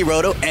Daily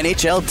Roto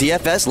NHL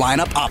DFS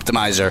Lineup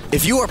Optimizer.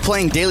 If you are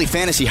playing daily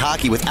fantasy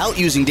hockey without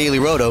using Daily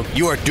Roto,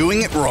 you are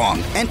doing it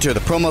wrong. Enter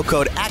the promo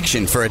code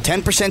ACTION for a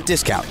 10%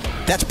 discount.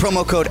 That's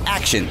promo code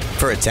ACTION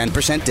for a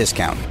 10%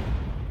 discount.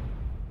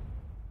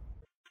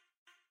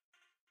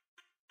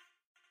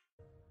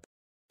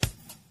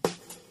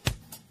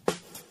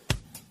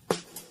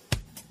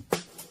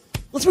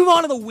 Let's move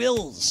on to the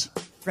Wills,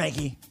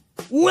 Frankie.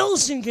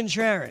 Wilson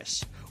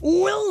Contreras,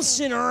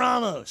 Wilson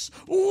Ramos,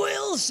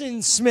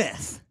 Wilson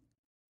Smith.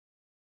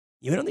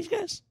 You in on these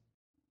guys?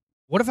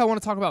 What if I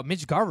want to talk about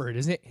Mitch Garver?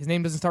 His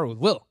name doesn't start with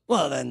Will.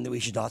 Well, then we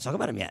should not talk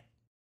about him yet.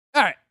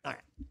 All right.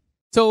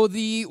 So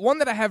the one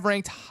that I have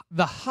ranked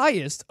the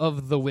highest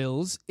of the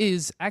Wills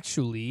is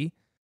actually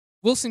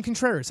Wilson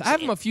Contreras. I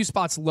have him a few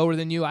spots lower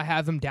than you. I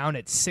have him down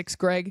at 6,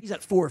 Greg. He's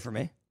at 4 for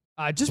me.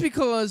 Just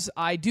because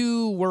I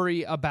do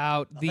worry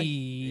about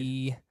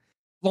the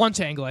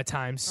launch angle at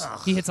times. Ugh.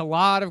 He hits a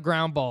lot of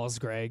ground balls,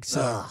 Greg.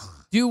 So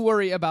do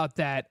worry about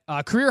that.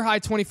 Career high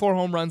 24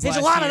 home runs There's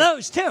last a lot year. of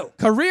those, too.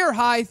 Career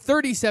high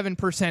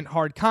 37%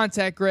 hard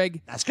contact,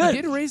 Greg. That's good.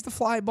 He did raise the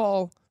fly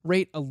ball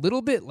rate a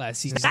little bit last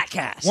season.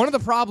 Statcast. One of the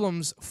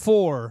problems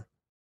for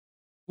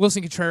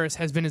Wilson Contreras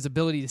has been his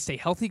ability to stay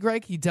healthy,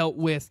 Greg. He dealt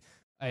with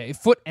a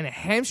foot and a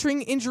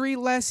hamstring injury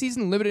last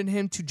season, limited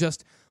him to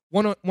just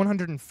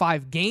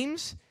 105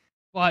 games,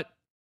 but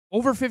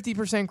over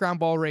 50% ground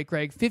ball rate,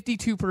 Greg,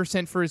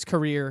 52% for his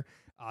career,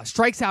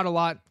 strikes out a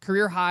lot,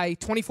 career high,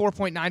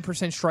 24.9%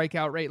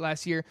 strikeout rate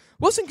last year.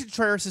 Wilson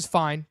Contreras is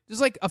fine.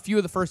 There's like a few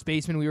of the first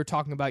basemen we were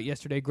talking about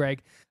yesterday,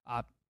 Greg.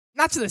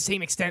 Not to the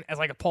same extent as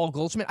like a Paul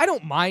Goldschmidt. I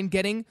don't mind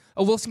getting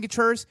a Wilson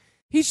Contreras.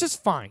 He's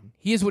just fine.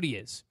 He is what he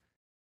is.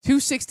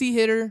 260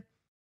 hitter,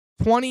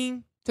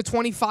 20 to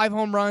 25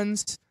 home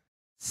runs,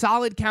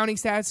 solid counting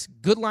stats,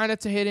 good lineup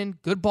to hit in,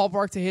 good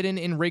ballpark to hit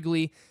in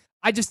Wrigley.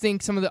 I just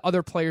think some of the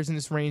other players in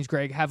this range,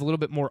 Greg, have a little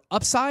bit more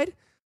upside.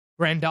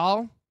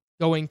 Grandal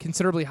going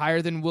considerably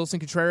higher than Wilson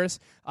Contreras.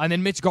 And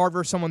then Mitch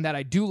Garver, someone that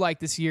I do like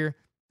this year.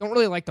 Don't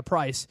really like the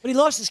price. But he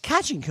lost his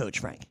catching coach,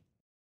 Frank.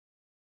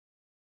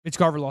 Mitch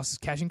Garver lost his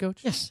catching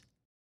coach? Yes.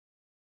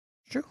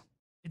 True.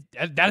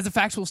 That is a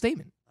factual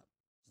statement.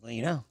 Well,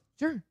 you know.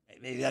 Sure.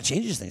 Maybe that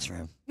changes things for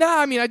him. Nah,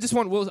 I mean, I just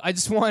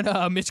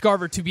want Mitch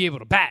Garver to be able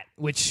to bat,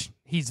 which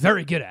he's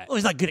very good at. Well,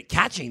 he's not good at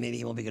catching. Maybe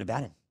he won't be good at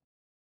batting.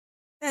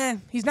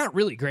 He's not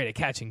really great at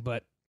catching,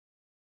 but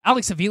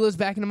Alex Avila's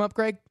backing him up,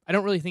 Greg. I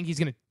don't really think he's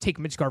going to take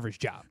Mitch Garver's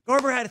job.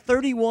 Garver had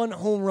 31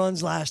 home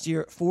runs last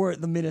year for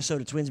the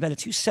Minnesota Twins, batted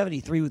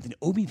 .273 with an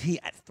OBP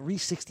at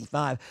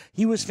 .365.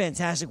 He was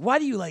fantastic. Why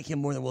do you like him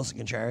more than Wilson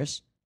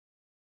Contreras?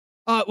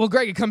 Well,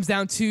 Greg, it comes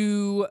down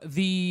to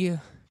the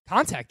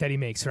contact that he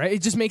makes, right?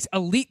 It just makes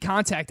elite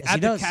contact at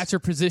the catcher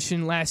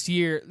position last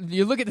year.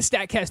 You look at the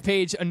StatCast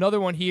page, another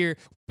one here,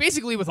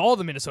 basically with all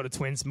the Minnesota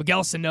Twins,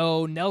 Miguel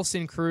Sano,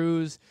 Nelson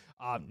Cruz,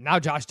 now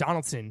Josh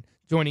Donaldson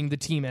joining the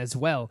team as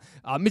well.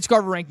 Mitch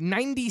Garver ranked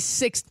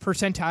 96th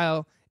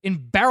percentile in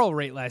barrel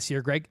rate last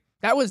year, Greg.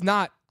 That was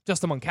not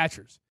just among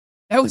catchers.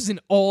 That was in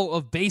all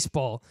of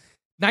baseball.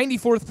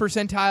 94th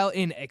percentile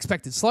in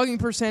expected slugging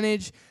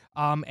percentage,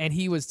 and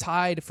he was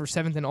tied for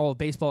 7th in all of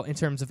baseball in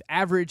terms of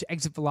average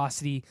exit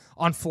velocity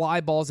on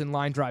fly balls and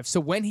line drives. So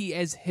when he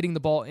is hitting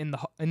the ball in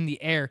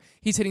the air,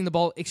 he's hitting the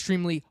ball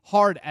extremely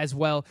hard as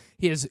well.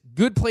 He has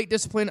good plate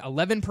discipline,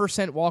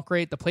 11% walk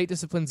rate. The plate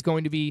discipline is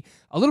going to be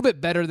a little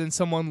bit better than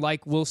someone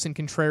like Wilson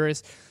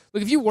Contreras.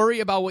 Look, if you worry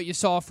about what you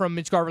saw from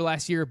Mitch Garver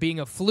last year being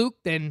a fluke,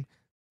 then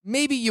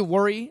maybe you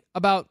worry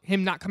about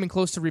him not coming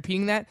close to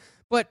repeating that.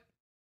 But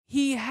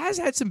he has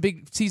had some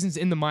big seasons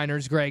in the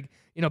minors, Greg.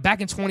 You know,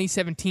 back in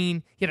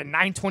 2017, he had a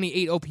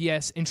 .928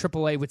 OPS in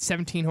AAA with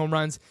 17 home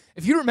runs.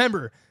 If you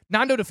remember,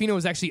 Nando DeFino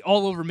was actually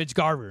all over Mitch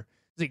Garver.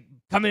 He's like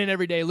coming in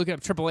every day, looking up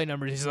AAA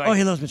numbers. He's like, oh,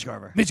 he loves Mitch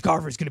Garver. Mitch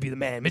Garver is going to be the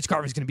man. Mitch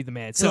Garver is going to be the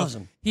man. He loves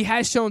him. He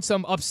has shown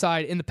some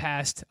upside in the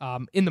past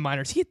in the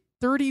minors. He had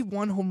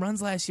 31 home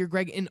runs last year,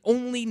 Greg, in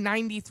only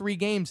 93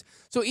 games.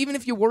 So even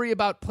if you worry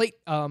about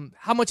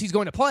how much he's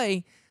going to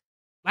play,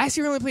 last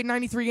year he only played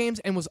 93 games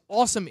and was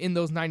awesome in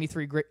those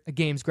 93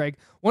 games, Greg.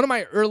 One of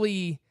my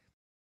early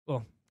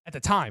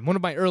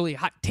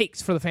hot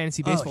takes for the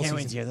fantasy baseball can't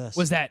wait to season hear this.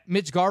 was that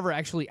Mitch Garver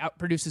actually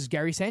outproduces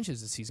Gary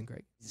Sanchez this season,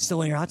 Greg. Is it still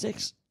one of your hot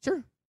takes?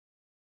 Sure.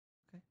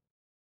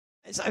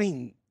 I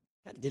mean,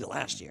 kind of did it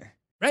last year.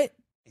 Right.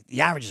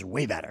 The average is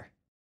way better.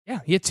 Yeah,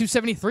 he had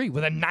 273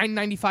 with a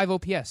 995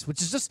 OPS,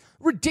 which is just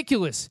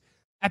ridiculous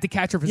at the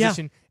catcher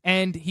position. Yeah.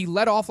 And he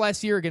led off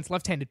last year against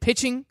left-handed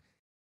pitching.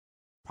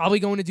 Probably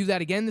going to do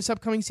that again this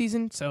upcoming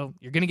season, so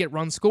you're going to get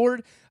runs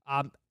scored.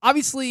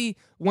 Obviously,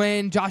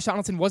 when Josh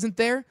Donaldson wasn't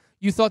there,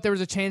 you thought there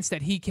was a chance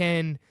that he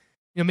can,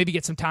 maybe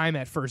get some time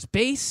at first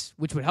base,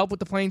 which would help with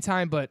the playing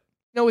time. But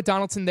with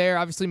Donaldson there,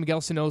 obviously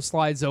Miguel Sano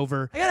slides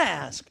over. I gotta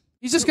ask.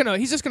 He's just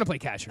gonna play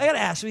catcher. I gotta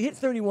ask. So he hit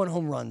 31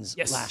 home runs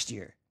last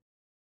year.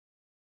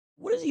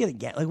 What is he gonna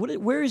get? Like,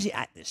 where is he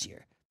at this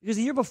year? Because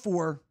the year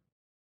before,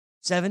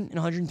 7 in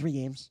 103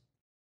 games.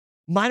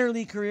 Minor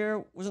league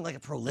career wasn't like a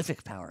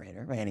prolific power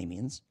hitter by any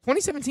means.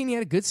 2017, he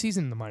had a good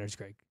season in the minors,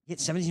 Greg. He hit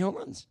 17 home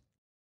runs.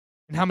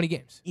 In how many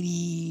games?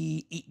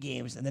 88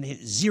 games, and then hit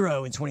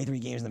 0 in 23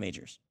 games in the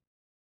majors.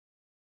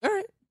 All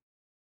right.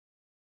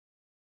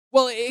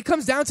 Well, it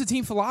comes down to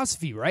team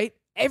philosophy, right?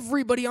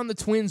 Everybody on the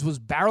Twins was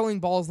barreling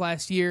balls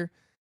last year.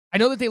 I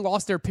know that they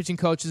lost their pitching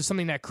coach. This is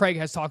something that Craig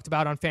has talked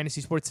about on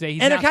Fantasy Sports Today.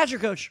 And their catcher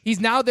coach. He's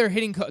now their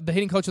hitting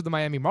coach of the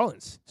Miami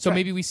Marlins. So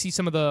maybe we see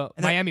some of the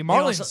Miami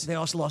Marlins. They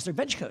also lost their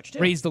bench coach, too.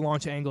 Raise the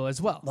launch angle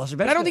as well. Lost their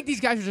But bench I don't coach. think these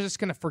guys are just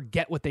going to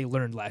forget what they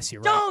learned last year,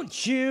 right?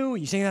 Don't you?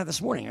 You saying that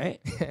this morning, right?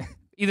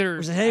 Either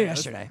Was it today or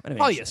yesterday?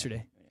 Probably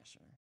yesterday.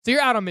 So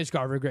you're out on Mitch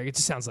Garver, Greg. It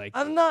just sounds like.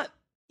 I'm not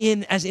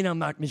as in on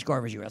Mitch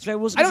Garver as you are. That's why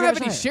I don't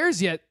have any shares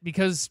yet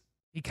because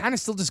he kind of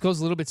still just goes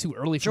a little bit too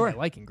early for my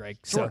liking, Greg.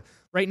 Sure. So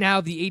right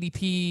now, the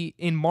ADP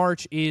in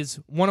March is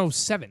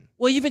 107.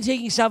 Well, you've been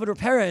taking Salvador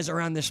Perez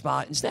around this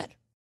spot instead.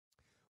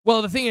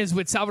 Well, the thing is,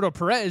 with Salvador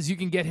Perez, you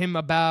can get him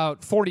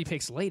about 40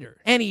 picks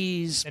later. And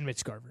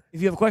Mitch Garver.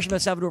 If you have a question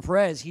about Salvador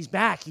Perez, he's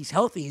back. He's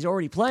healthy. He's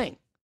already playing.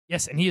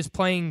 Yes, and he is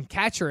playing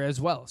catcher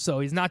as well. So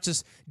he's not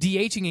just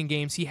DHing in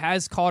games. He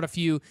has caught a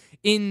few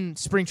in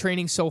spring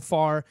training so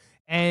far.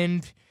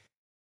 And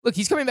look,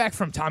 he's coming back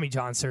from Tommy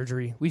John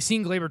surgery. We've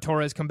seen Gleyber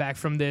Torres come back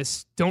from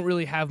this. Don't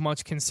really have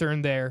much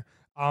concern there.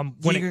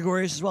 Didi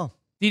Gregorius as well.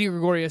 Didi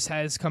Gregorius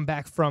has come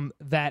back from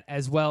that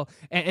as well.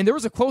 And there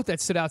was a quote that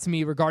stood out to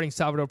me regarding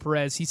Salvador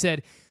Perez. He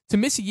said, "To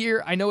miss a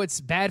year, I know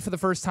it's bad for the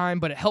first time,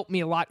 but it helped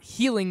me a lot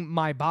healing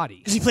my body."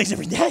 Because he plays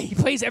every day. He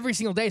plays every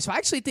single day. So I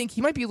actually think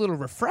he might be a little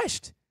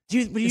refreshed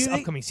this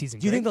upcoming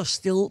season. Do you think they'll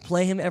still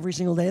play him every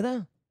single day,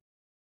 though?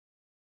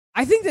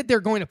 I think that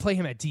they're going to play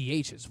him at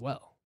DH as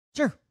well.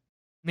 Sure.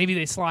 Maybe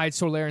they slide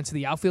Soler into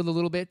the outfield a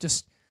little bit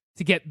just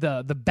to get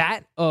the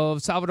bat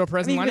of Salvador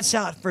Perez in you the could lineup.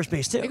 Sal at first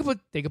base, too.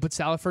 They could put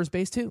Sal at first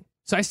base, too.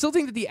 So I still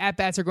think that the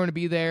at-bats are going to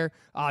be there.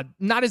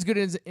 Not as good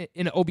as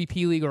in an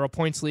OBP league or a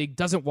points league.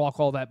 Doesn't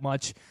walk all that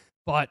much.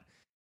 But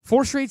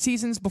 4 straight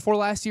seasons before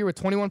last year with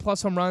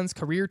 21-plus home runs,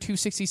 career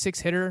 266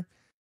 hitter.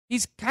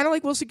 He's kind of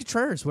like Wilson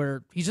Contreras,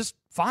 where he's just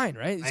fine,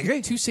 right? He's I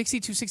agree. 260,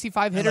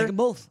 265 hitter. I like them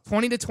both.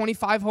 20 to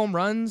 25 home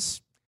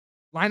runs.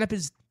 Lineup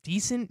is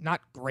decent,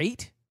 not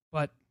great,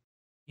 but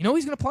you know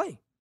he's going to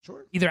play.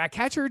 Sure. Either at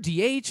catcher,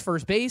 DH,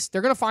 first base.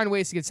 They're going to find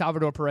ways to get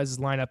Salvador Perez's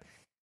lineup.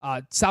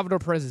 Salvador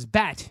Perez's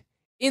bat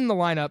in the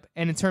lineup.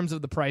 And in terms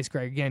of the price,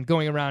 Greg, again,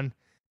 going around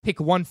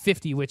pick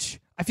 150, which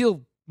I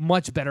feel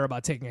much better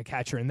about taking a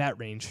catcher in that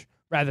range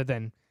rather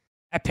than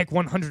at pick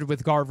 100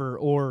 with Garver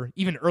or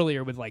even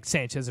earlier with like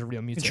Sanchez or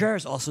Real Muto.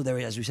 Contreras also there,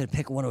 as we said,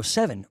 pick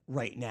 107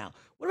 right now.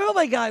 What about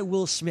my guy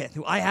Will Smith,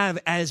 who I have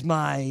as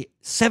my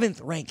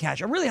 7th ranked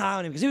catcher? I'm really high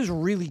on him because he was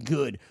really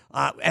good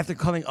after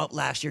coming up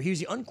last year. He was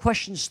the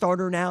unquestioned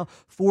starter now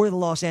for the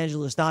Los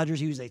Angeles Dodgers.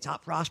 He was a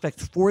top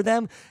prospect for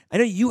them. I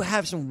know you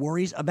have some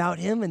worries about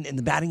him and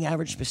the batting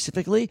average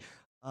specifically.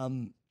 Are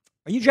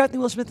you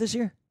drafting Will Smith this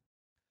year?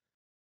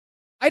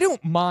 I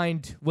don't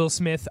mind Will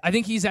Smith. I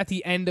think he's at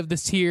the end of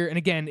this tier. And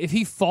again, if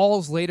he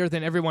falls later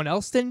than everyone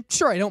else, then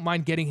sure, I don't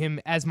mind getting him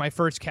as my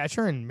first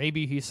catcher. And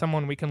maybe he's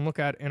someone we can look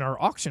at in our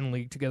auction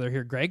league together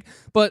here, Greg.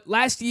 But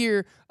last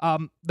year,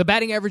 the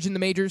batting average in the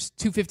majors,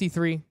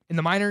 253. In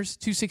the minors,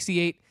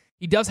 268.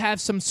 He does have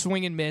some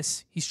swing and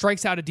miss. He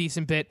strikes out a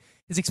decent bit.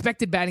 His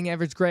expected batting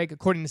average, Greg,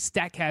 according to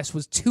StatCast,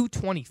 was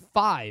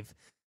 225.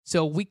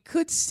 So we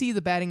could see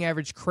the batting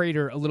average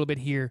crater a little bit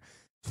here.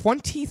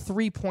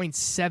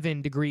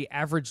 23.7 degree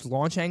average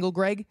launch angle,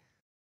 Greg.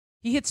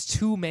 He hits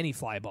too many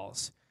fly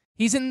balls.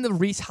 He's in the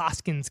Rhys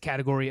Hoskins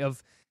category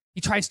of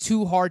he tries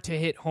too hard to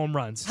hit home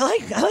runs. I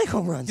like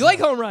home runs. You like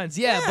home runs,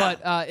 yeah.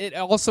 But it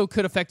also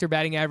could affect your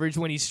batting average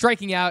when he's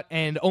striking out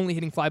and only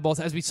hitting fly balls,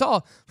 as we saw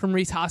from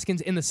Rhys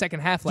Hoskins in the second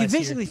half last year.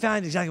 You basically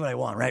found exactly what I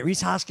want, right?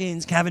 Rhys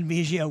Hoskins, Kevin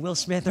Biggio, Will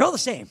Smith, they're all the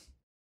same.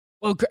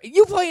 Well,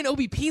 you play in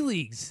OBP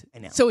leagues, I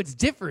know. so it's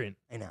different.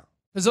 I know.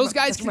 Because those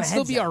guys That's where can my still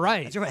head's be at. all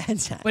right. That's where my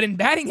head's at. But in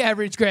batting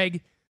average,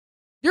 Greg,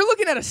 you're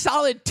looking at a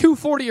solid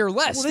 240 or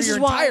less for your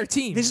entire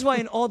team. This is why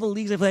in all the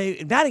leagues I play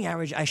in batting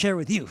average, I share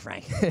with you,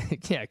 Frank.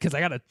 Yeah, because I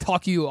got to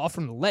talk you off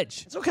from the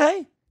ledge. It's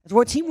okay. That's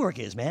what teamwork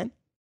is, man.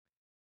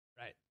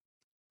 Right.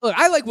 Look,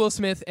 I like Will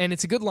Smith, and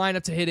it's a good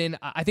lineup to hit in.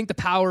 I think the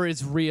power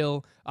is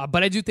real,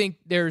 but I do think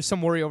there's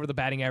some worry over the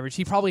batting average.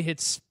 He probably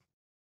hits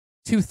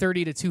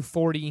 230 to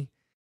 240,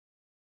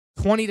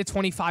 20 to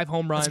 25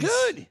 home runs. That's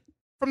good.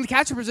 From the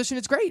catcher position,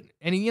 it's great.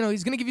 And,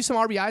 he's going to give you some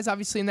RBIs,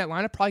 obviously, in that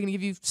lineup. Probably going to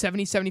give you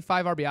 70,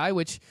 75 RBI,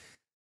 which,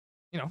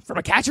 from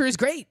a catcher is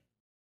great.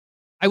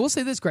 I will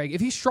say this, Greg. If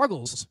he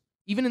struggles,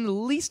 even in the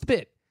least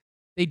bit,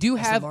 they do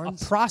have a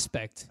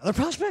prospect. Another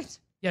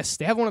prospect? Yes,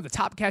 they have one of the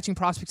top catching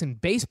prospects in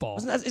baseball.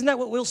 Isn't that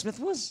what Will Smith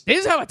was? They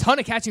just have a ton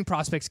of catching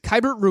prospects.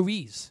 Kybert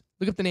Ruiz.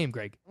 Look up the name,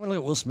 Greg. I want to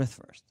look at Will Smith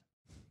first.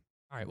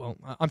 All right, well,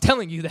 I'm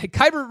telling you that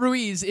Kybert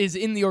Ruiz is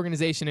in the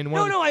organization and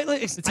one of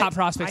the top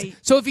prospects.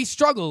 So if he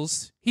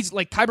struggles, he's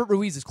like Kybert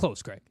Ruiz is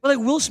close, Greg. But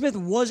Will Smith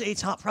was a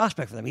top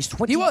prospect for them. He's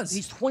 20. He was.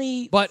 He's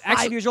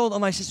 25 years old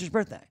on my sister's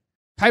birthday.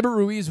 Kybert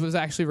Ruiz was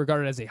actually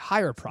regarded as a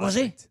higher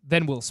prospect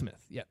than Will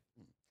Smith. Yeah.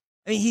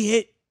 I mean, he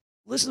hit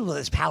Listen to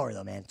this power,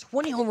 though, man.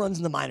 20 home runs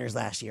in the minors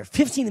last year,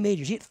 15 in the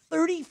majors. He hit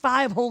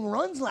 35 home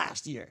runs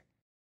last year.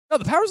 No,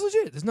 the power's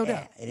legit. There's no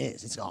doubt. It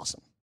is. It's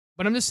awesome.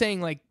 But I'm just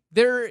saying, like,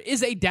 there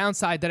is a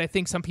downside that I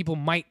think some people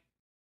might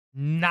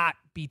not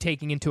be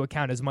taking into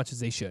account as much as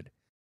they should.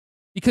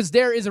 Because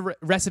there is a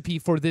recipe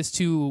for this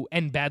to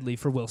end badly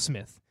for Will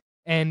Smith.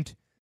 And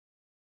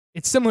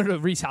it's similar to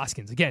Rhys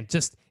Hoskins. Again,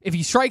 just if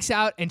he strikes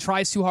out and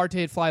tries too hard to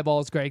hit fly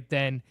balls, Greg,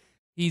 then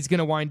he's going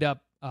to wind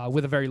up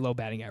with a very low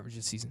batting average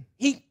this season.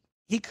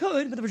 He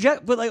could,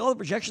 but all the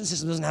projection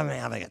system doesn't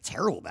have like a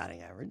terrible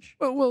batting average.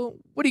 Well,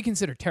 what do you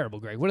consider terrible,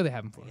 Greg? What do they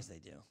have him for? I guess they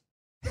do.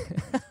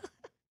 It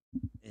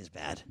is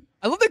bad.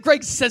 I love that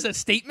Greg says a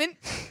statement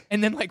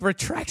and then like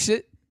retracts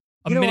it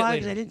a minute why?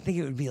 later. Because I didn't think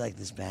it would be like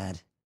this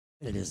bad.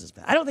 But it is this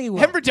bad. I don't think it will.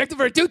 Him projected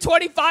for a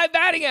 225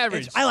 batting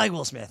average. I like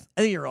Will Smith.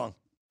 I think you're wrong.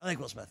 I like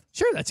Will Smith.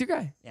 Sure, that's your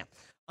guy. Yeah.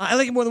 I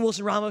like him more than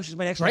Wilson Ramos, who's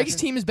my next Greg's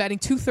catcher. team is batting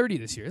 230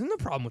 this year. There's no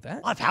problem with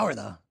that. A lot of power,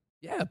 though.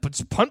 Yeah, but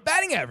it's punt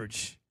batting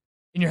average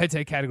in your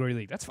head-to-head category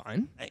league. That's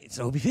fine. It's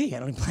OBP. I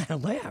don't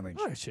play average.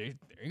 Oh, shit.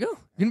 There you go.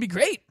 You're going to be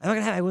great. I'm not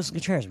going to have Wilson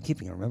Contreras. I'm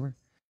keeping him, remember?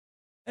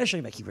 I'll show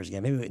you my keepers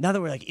again. Maybe now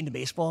that we're like into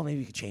baseball, maybe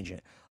we could change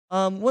it.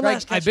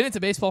 Greg, I've been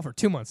into baseball for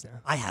 2 months now.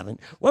 I haven't.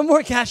 One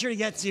more catcher to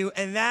get to,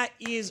 and that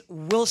is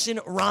Wilson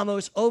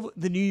Ramos of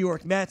the New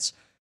York Mets.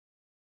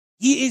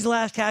 He is the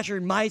last catcher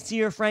in my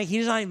tier, Frank.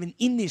 He's not even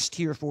in this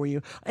tier for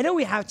you. I know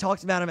we have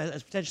talked about him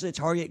as potentially a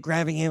target,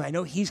 grabbing him. I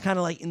know he's kind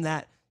of like in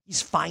that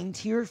he's fine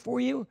tier for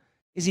you.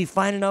 Is he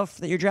fine enough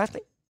that you're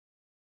drafting?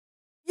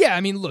 Yeah,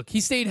 I mean, look,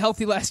 he stayed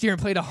healthy last year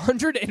and played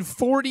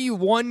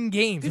 141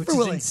 games, which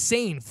is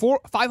insane.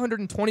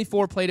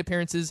 524 plate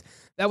appearances.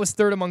 That was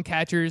third among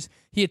catchers.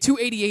 He had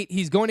 288.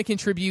 He's going to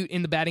contribute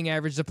in the batting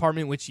average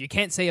department, which you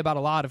can't say about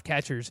a lot of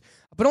catchers.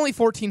 But only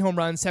 14 home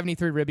runs,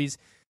 73 ribbies.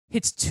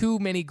 Hits too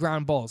many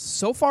ground balls.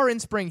 So far in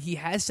spring, he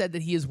has said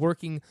that he is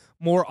working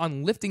more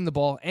on lifting the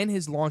ball and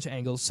his launch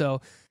angles.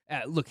 So,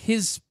 look,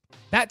 his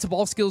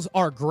bat-to-ball skills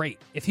are great.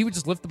 If he would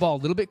just lift the ball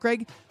a little bit,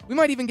 Greg, we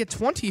might even get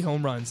 20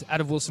 home runs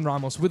out of Wilson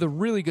Ramos with a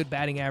really good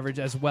batting average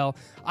as well.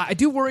 I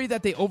do worry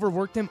that they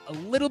overworked him a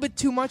little bit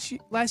too much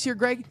last year,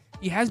 Greg.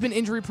 He has been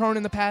injury-prone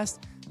in the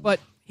past, but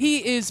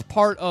he is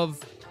part of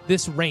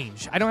this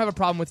range. I don't have a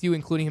problem with you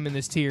including him in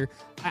this tier,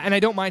 and I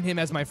don't mind him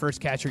as my first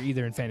catcher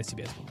either in fantasy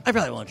baseball. I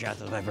probably won't draft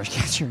him as my first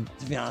catcher,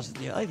 to be honest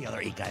with you. I like the other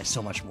 8 guys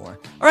so much more.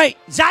 All right,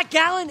 Zach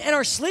Gallen and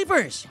our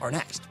sleepers are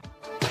next.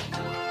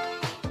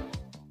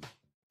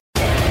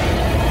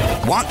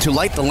 Want to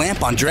light the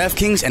lamp on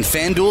DraftKings and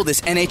FanDuel this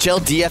NHL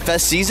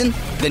DFS season?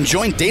 Then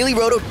join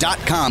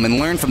DailyRoto.com and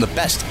learn from the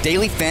best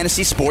daily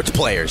fantasy sports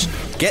players.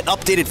 Get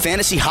updated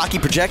fantasy hockey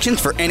projections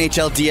for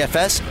NHL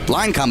DFS,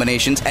 line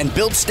combinations, and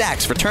build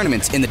stacks for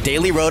tournaments in the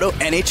Daily Roto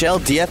NHL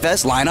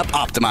DFS Lineup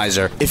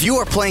Optimizer. If you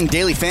are playing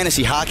daily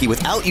fantasy hockey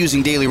without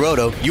using Daily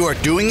Roto, you are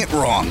doing it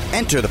wrong.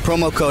 Enter the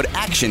promo code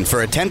ACTION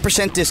for a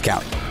 10%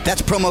 discount.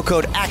 That's promo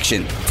code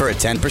ACTION for a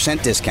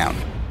 10% discount.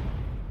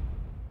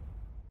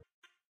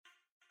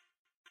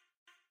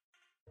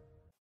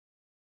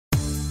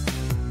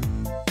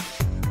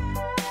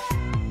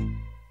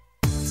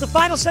 The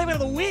final segment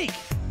of the week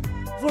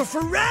for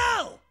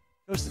Pharrell.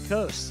 Coast to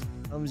Coast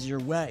comes your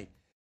way.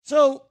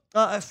 So,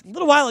 a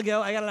little while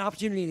ago, I got an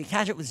opportunity to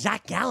catch up with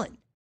Zach Gallen.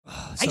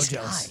 Oh, nice so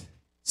jealous. guy.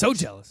 So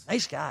jealous.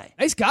 Nice guy.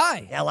 Nice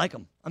guy. Yeah, I like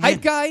him.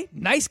 Hype guy.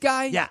 Nice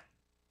guy. Yeah,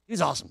 he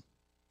was awesome.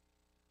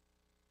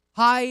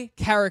 High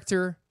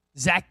character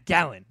Zach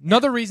Gallen.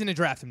 Another reason to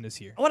draft him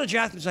this year. I want to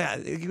draft him. So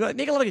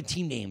make a lot of good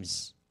team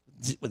names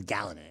with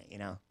Gallen in it, you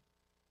know?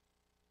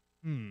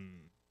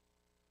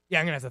 Yeah,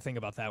 I'm going to have to think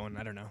about that one.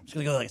 I don't know. I'm just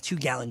going to go like a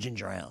 2-gallon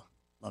ginger ale.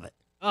 Love it.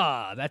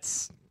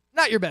 That's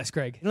not your best,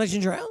 Greg. You like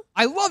ginger ale?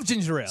 I love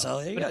ginger ale.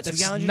 So there you go. That's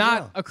 2-gallon ginger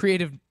not ale. a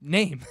creative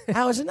name.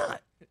 How is it not?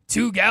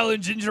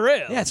 2-gallon ginger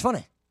ale. Yeah, it's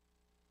funny.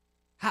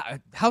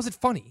 How's it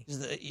funny?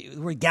 The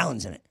word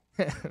gallons in it.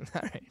 All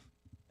right.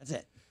 That's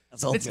it.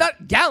 That's all. It's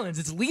not gallons,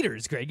 it's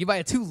liters, Greg. You buy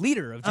a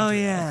 2-liter of ginger ale. Oh,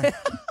 yeah.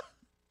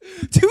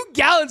 2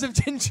 gallons of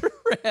ginger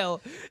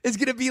ale is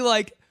going to be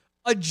like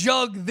a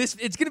jug. It's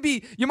going to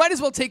be, you might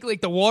as well take like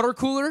the water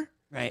cooler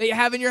that you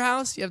have in your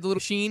house. You have the little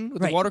sheen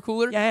with the water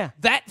cooler. Yeah.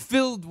 That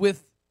filled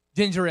with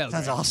ginger ale.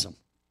 Sounds Greg. awesome.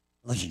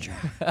 I love ginger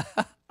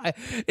ale.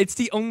 It's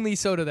the only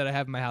soda that I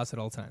have in my house at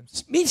all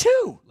times. Me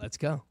too. Let's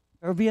go.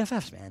 We're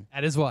BFFs, man.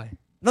 That is why.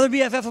 Another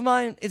BFF of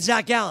mine, it's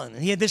Zach Gallen,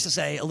 and he had this to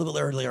say a little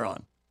bit earlier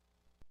on.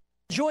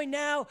 Joined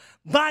now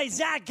by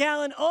Zach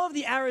Gallen of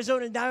the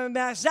Arizona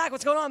Diamondbacks. Zach,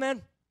 what's going on,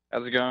 man?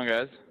 How's it going,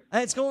 guys?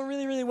 It's going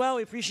really, really well.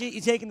 We appreciate you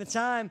taking the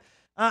time.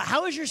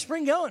 How is your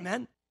spring going,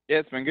 man? Yeah,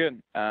 it's been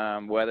good.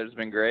 Weather's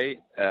been great.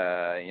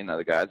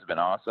 The guys have been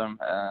awesome.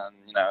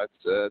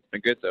 It's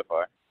been good so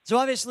far. So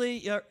obviously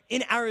you're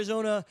in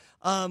Arizona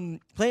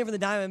playing for the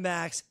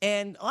Diamondbacks,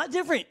 and a lot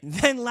different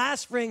than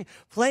last spring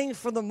playing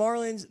for the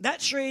Marlins. That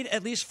trade,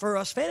 at least for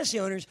us fantasy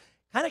owners,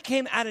 kind of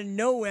came out of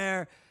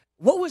nowhere.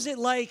 What was it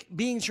like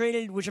being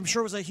traded, which I'm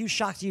sure was a huge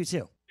shock to you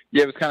too?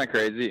 Yeah, it was kind of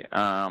crazy.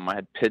 I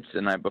had pitched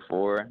the night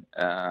before,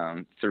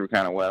 threw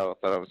kind of well.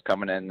 Thought I was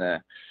coming in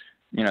to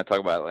talk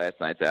about last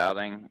night's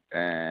outing,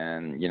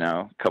 and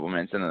a couple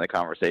minutes into the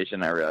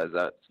conversation, I realized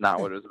that's not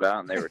what it was about,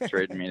 and they were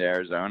trading me to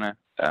Arizona.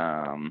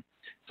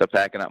 So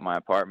packing up my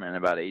apartment in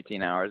about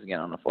 18 hours again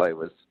on the flight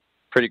was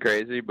pretty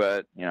crazy,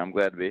 but I'm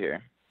glad to be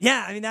here.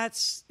 Yeah, I mean,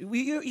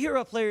 you hear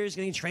about players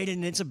getting traded,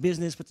 and it's a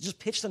business, but to just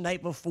pitch the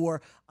night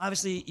before,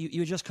 obviously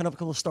you just come up a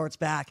couple of starts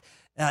back.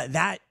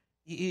 That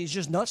is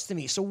just nuts to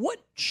me. So what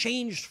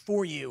changed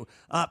for you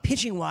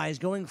pitching-wise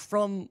going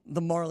from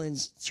the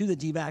Marlins to the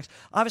D-backs?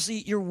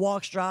 Obviously, your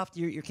walks dropped,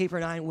 your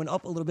K/9 went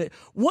up a little bit.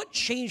 What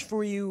changed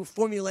for you,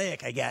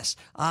 formulaic, I guess,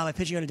 by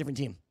pitching on a different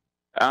team?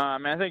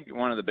 I think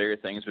one of the bigger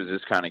things was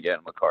just kind of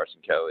getting with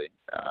Carson Kelly,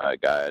 a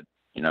guy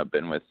I'd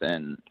been with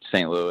in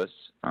St. Louis.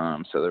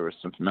 So there was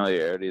some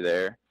familiarity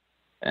there.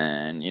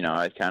 And,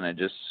 I kind of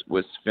just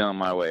was feeling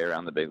my way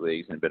around the big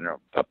leagues and been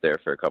up there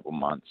for a couple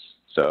months.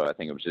 So I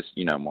think it was just,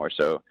 more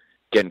so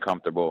getting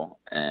comfortable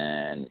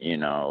and,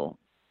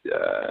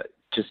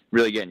 just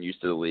really getting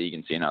used to the league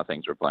and seeing how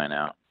things were playing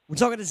out. We're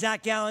talking to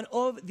Zach Gallen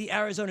of the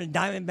Arizona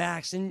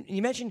Diamondbacks. And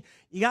you mentioned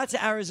you got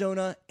to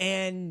Arizona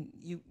and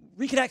you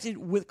reconnected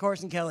with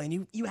Carson Kelly.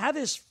 And you have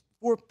this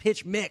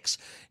 4-pitch mix.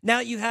 Now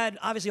you had,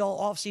 obviously, all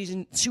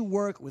offseason to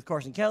work with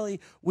Carson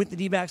Kelly, with the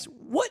D-backs.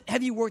 What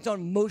have you worked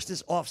on most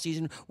this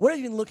offseason? What have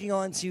you been looking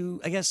on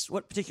to, I guess,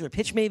 what particular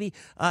pitch maybe,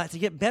 to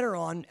get better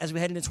on as we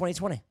head into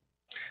 2020?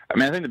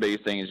 I think the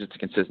biggest thing is just the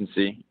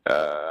consistency,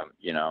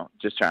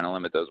 just trying to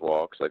limit those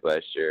walks like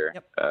last year.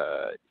 Yep.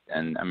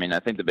 And, I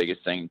think the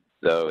biggest thing,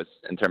 though, is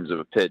in terms of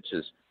a pitch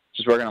is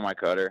just working on my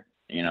cutter,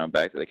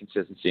 back to the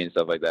consistency and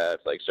stuff like that.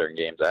 It's like certain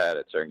games I had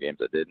it, certain games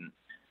I didn't.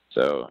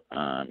 So,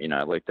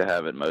 I'd like to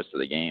have it most of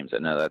the games. I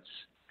know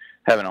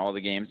having all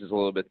the games is a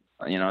little bit,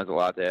 is a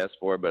lot to ask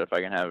for, but if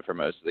I can have it for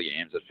most of the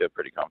games, I feel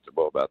pretty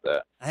comfortable about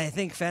that. I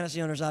think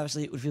fantasy owners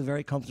obviously would feel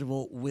very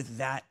comfortable with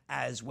that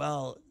as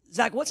well.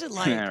 Zach, what's it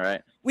like? Yeah,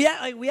 right.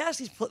 We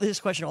ask this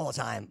question all the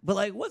time,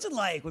 but what's it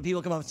like when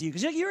people come up to you?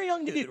 Because you're a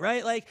young dude,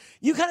 right?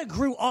 You kind of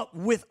grew up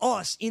with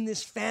us in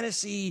this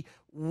fantasy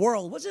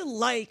world. What's it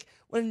like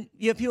when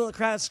you have people in the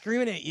crowd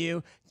screaming at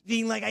you,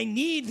 being like, "I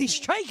need these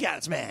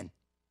strikeouts, man"?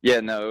 Yeah,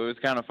 no, it was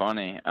kind of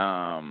funny.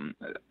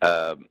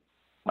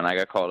 When I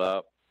got called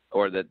up,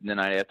 or the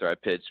night after I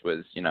pitched,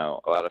 was a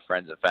lot of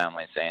friends and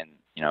family saying,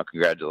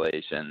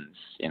 congratulations,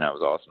 it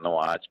was awesome to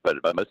watch. But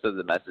most of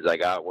the messages I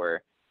got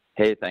were,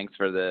 hey, thanks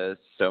for this,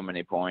 so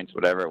many points,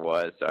 whatever it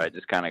was. So I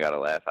just kind of got a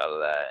laugh out of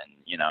that. And,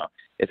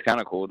 it's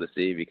kind of cool to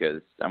see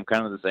because I'm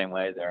kind of the same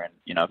way during,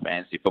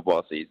 fantasy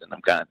football season.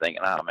 I'm kind of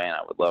thinking, oh, man,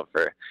 I would love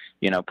for,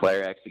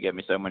 player X to get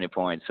me so many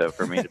points. So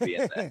for me to be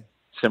in that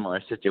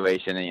similar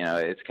situation,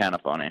 it's kind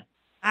of funny.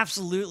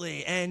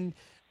 Absolutely. And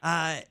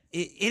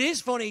it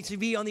is funny to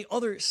be on the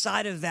other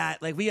side of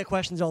that. We get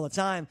questions all the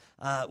time.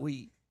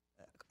 We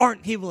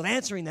aren't capable of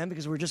answering them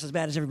because we're just as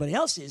bad as everybody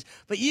else is.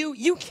 But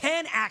you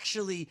can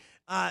actually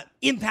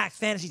impact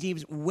fantasy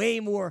teams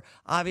way more,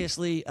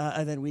 obviously,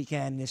 than we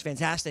can. And it's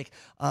fantastic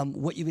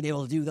what you've been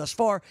able to do thus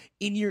far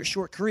in your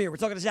short career. We're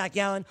talking to Zach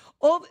Gallen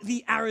of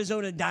the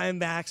Arizona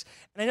Diamondbacks.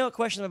 And I know a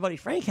question my buddy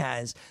Frank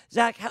has.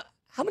 Zach,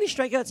 how many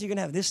strikeouts are you going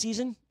to have this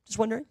season? Just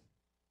wondering.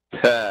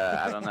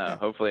 I don't know.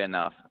 Hopefully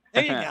enough.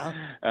 There you go.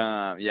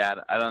 Yeah,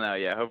 I don't know.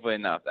 Yeah, hopefully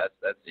enough.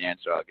 That's the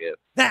answer I'll give.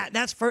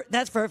 That's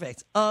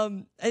perfect.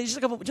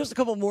 Just a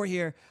couple more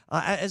here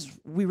as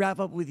we wrap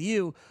up with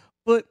you.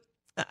 But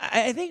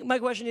I think my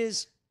question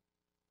is,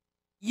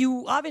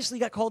 you obviously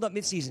got called up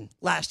midseason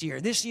last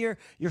year. This year,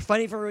 you're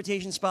fighting for a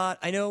rotation spot.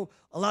 I know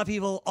a lot of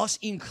people, us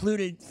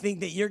included, think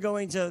that you're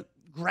going to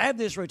grab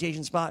this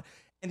rotation spot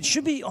and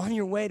should be on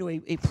your way to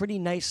a pretty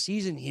nice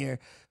season here.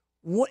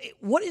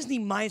 What is the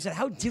mindset?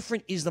 How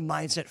different is the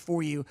mindset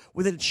for you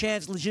with a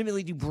chance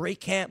legitimately to break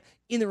camp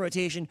in the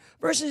rotation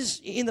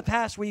versus in the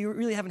past where you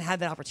really haven't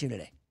had that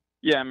opportunity?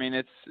 Yeah,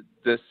 it's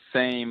the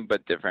same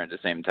but different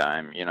at the same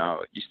time.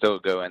 You still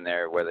go in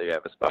there whether you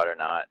have a spot or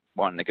not,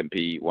 wanting to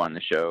compete, wanting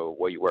to show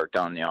what you worked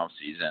on in the off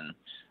season,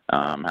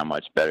 how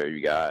much better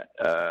you got.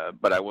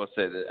 But I will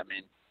say that,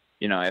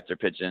 after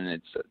pitching,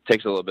 it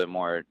takes a little bit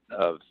more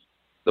of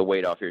the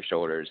weight off your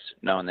shoulders,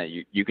 knowing that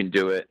you can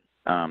do it.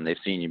 They've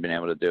seen you've been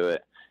able to do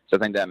it. So I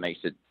think that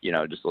makes it,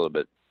 just a little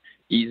bit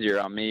easier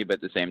on me. But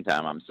at the same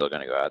time, I'm still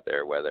going to go out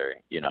there, whether,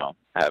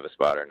 I have a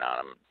spot or not.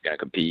 I'm going to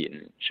compete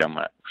and show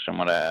them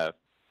what I have.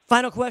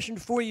 Final question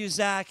for you,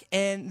 Zach,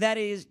 and that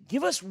is,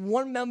 give us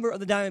one member of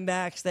the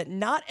Diamondbacks that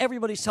not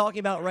everybody's talking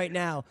about right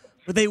now,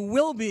 but they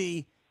will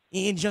be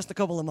in just a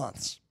couple of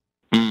months.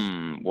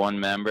 One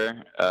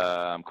member,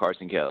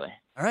 Carson Kelly.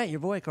 All right, your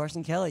boy,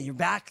 Carson Kelly. You're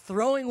back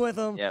throwing with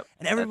him. Yep,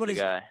 and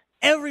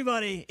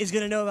everybody is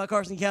going to know about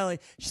Carson Kelly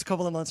just a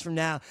couple of months from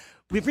now.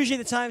 We appreciate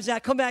the time,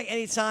 Zach. Come back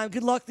anytime.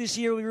 Good luck this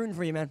year. We'll be rooting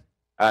for you, man.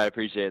 I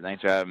appreciate it.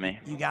 Thanks for having me.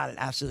 You got it.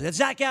 Absolutely. That's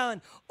Zach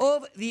Gallen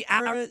of the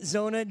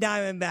Arizona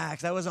Diamondbacks.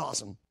 That was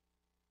awesome.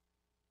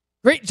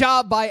 Great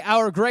job by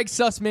our Greg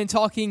Sussman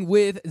talking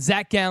with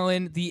Zach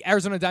Gallen, the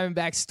Arizona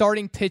Diamondbacks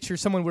starting pitcher,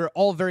 someone we're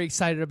all very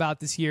excited about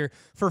this year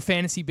for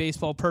fantasy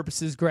baseball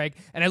purposes, Greg.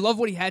 And I love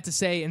what he had to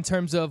say in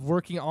terms of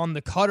working on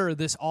the cutter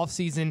this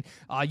offseason.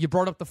 You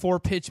brought up the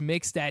 4-pitch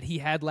mix that he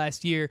had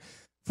last year.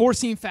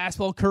 4-seam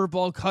fastball,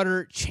 curveball,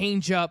 cutter,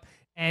 changeup.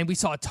 And we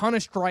saw a ton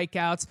of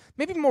strikeouts,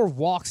 maybe more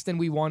walks than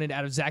we wanted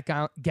out of Zach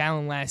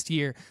Gallen last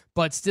year,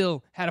 but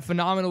still had a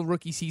phenomenal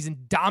rookie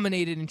season,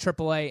 dominated in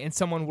AAA, and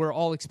someone we're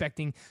all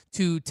expecting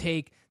to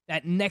take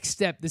that next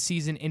step this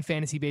season in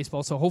fantasy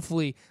baseball. So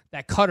hopefully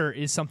that cutter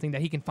is something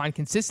that he can find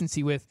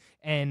consistency with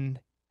and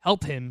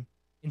help him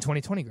in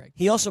 2020, Greg.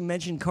 He also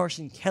mentioned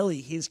Carson Kelly,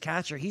 his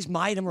catcher. He's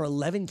my number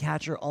 11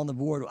 catcher on the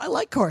board. I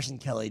like Carson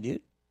Kelly,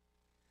 dude.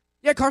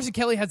 Yeah, Carson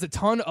Kelly has a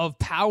ton of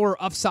power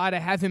upside. I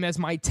have him as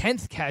my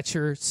 10th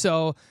catcher.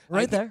 So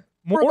right there.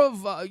 More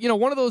of,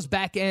 one of those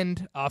back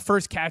end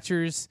first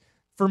catchers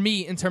for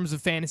me in terms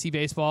of fantasy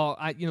baseball.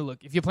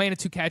 Look, if you're playing a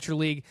 2-catcher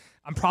league,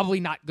 I'm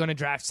probably not going to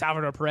draft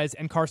Salvador Perez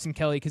and Carson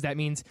Kelly because that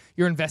means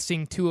you're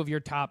investing 2 of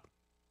your top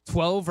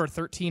 12 or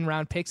 13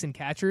 round picks in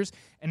catchers.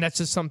 And that's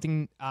just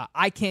something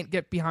I can't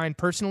get behind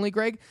personally,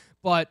 Greg.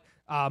 But,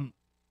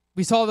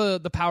 we saw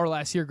the power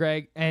last year,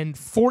 Greg, and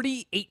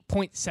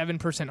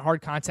 48.7%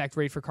 hard contact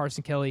rate for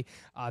Carson Kelly.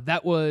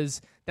 That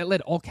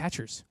led all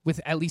catchers with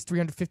at least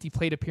 350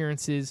 plate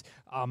appearances,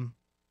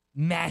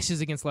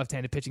 mashes against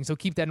left-handed pitching. So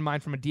keep that in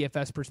mind from a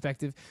DFS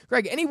perspective.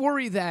 Greg, any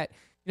worry that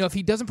if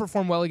he doesn't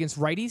perform well against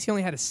righties, he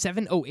only had a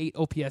 708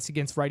 OPS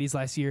against righties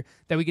last year,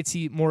 that we could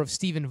see more of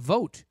Stephen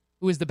Vogt,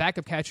 who is the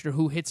backup catcher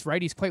who hits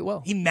righties quite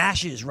well. He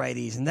mashes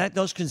righties, and that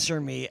does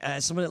concern me.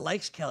 As someone that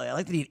likes Kelly, I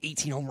like that he had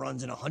 18 home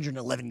runs in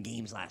 111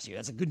 games last year.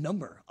 That's a good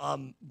number.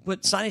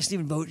 But signing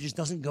Stephen Vogt just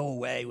doesn't go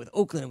away with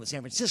Oakland and with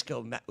San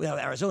Francisco, with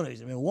Arizona,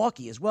 he's in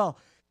Milwaukee as well.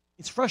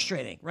 It's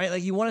frustrating, right?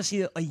 Like, you want to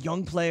see a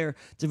young player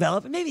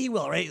develop, and maybe he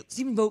will, right?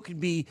 Stephen Vogt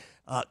could be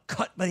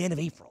cut by the end of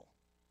April.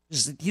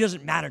 He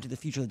doesn't matter to the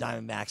future of the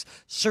Diamondbacks.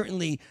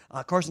 Certainly,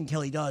 Carson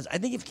Kelly does. I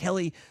think if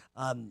Kelly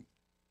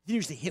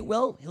continues to hit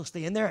well, he'll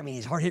stay in there. I mean,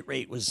 his hard hit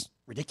rate was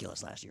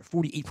ridiculous last year,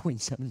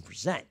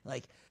 48.7%.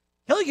 Like,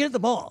 Kelly can hit the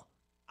ball.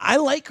 I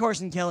like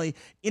Carson Kelly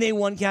in a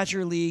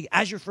 1-catcher league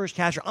as your first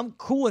catcher. I'm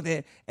cool with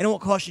it, and it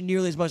won't cost you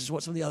nearly as much as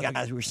what some of the other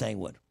guys we were saying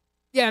would.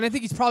 Yeah, and I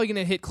think he's probably going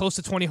to hit close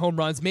to 20 home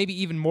runs,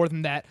 maybe even more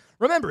than that.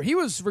 Remember, he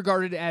was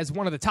regarded as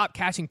one of the top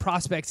catching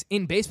prospects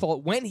in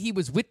baseball when he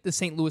was with the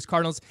St. Louis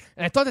Cardinals,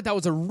 and I thought that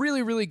was a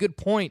really, really good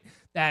point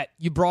that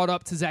you brought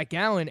up to Zach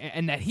Gallen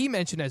and that he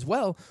mentioned as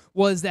well,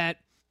 was that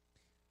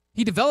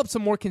he developed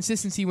some more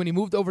consistency when he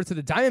moved over to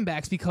the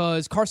Diamondbacks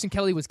because Carson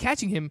Kelly was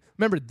catching him.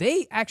 Remember,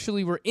 they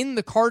actually were in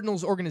the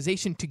Cardinals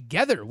organization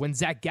together when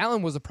Zach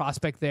Gallen was a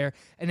prospect there,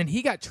 and then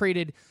he got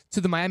traded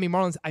to the Miami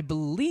Marlins, I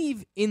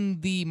believe,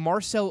 in the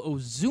Marcell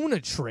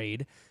Ozuna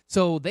trade.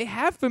 So they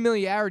have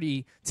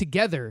familiarity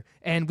together,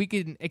 and we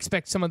can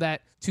expect some of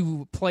that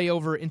to play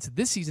over into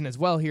this season as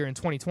well here in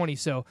 2020.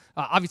 So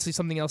obviously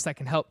something else that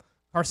can help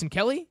Carson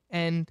Kelly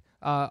and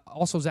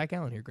also Zach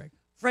Gallen here, Greg.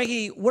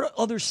 Frankie, what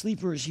other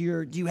sleepers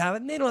here do you have?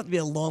 And they don't have to be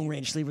a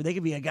long-range sleeper. They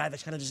could be a guy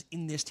that's kind of just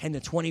in this 10 to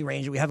 20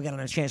 range that we haven't gotten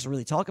a chance to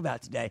really talk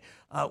about today.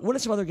 What are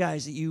some other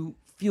guys that you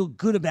feel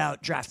good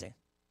about drafting?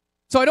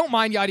 So I don't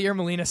mind Yadier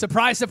Molina.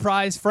 Surprise,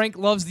 surprise. Frank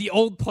loves the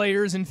old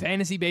players in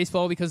fantasy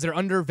baseball because they're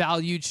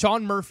undervalued.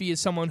 Sean Murphy is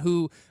someone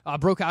who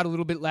broke out a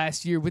little bit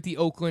last year with the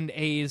Oakland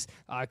A's,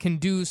 can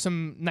do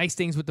some nice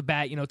things with the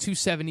bat,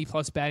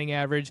 270-plus batting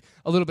average,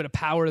 a little bit of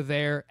power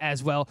there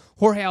as well.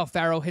 Jorge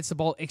Alfaro hits the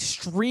ball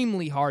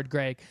extremely hard,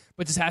 Greg,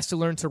 but just has to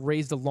learn to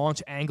raise the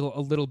launch angle a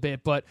little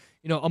bit. But,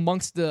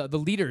 amongst the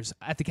leaders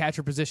at the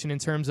catcher position in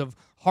terms of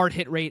hard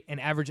hit rate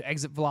and average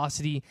exit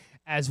velocity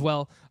as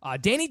well,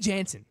 Danny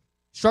Jansen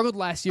struggled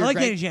last year,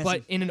 Greg,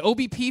 but in an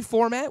OBP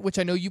format, which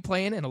I know you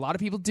play in and a lot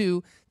of people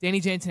do, Danny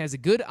Jansen has a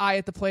good eye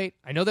at the plate.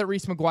 I know that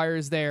Reese McGuire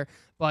is there,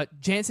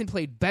 but Jansen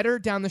played better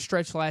down the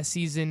stretch last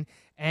season,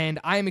 and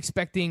I am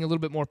expecting a little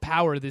bit more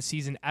power this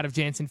season out of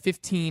Jansen,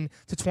 15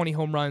 to 20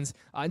 home runs.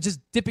 Just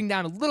dipping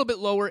down a little bit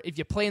lower if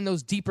you play in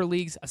those deeper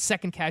leagues, a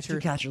second catcher.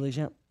 2-catcher leagues,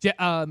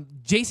 yeah.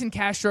 Jason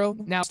Castro,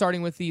 now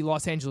starting with the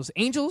Los Angeles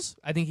Angels.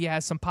 I think he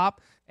has some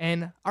pop.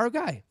 And our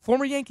guy,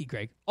 former Yankee,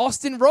 Greg,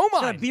 Austin Romine.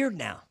 He's got a beard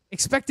now.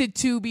 Expected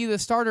to be the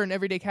starter and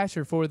everyday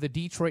catcher for the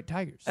Detroit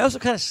Tigers. I also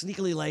kind of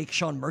sneakily like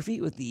Sean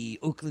Murphy with the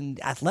Oakland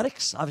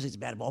Athletics. Obviously, it's a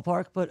bad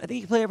ballpark, but I think he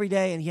can play every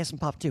day, and he has some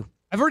pop, too.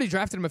 I've already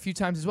drafted him a few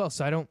times as well,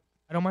 so I don't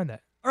mind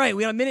that. All right,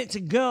 we got a minute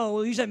to go.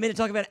 We'll use that minute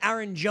to talk about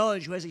Aaron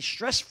Judge, who has a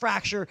stress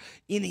fracture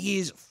in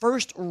his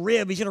first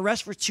rib. He's going to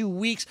rest for 2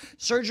 weeks.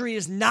 Surgery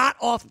is not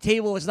off the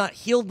table. It's not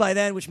healed by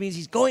then, which means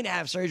he's going to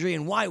have surgery.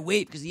 And why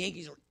wait? Because the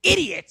Yankees are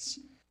idiots.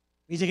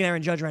 He's taking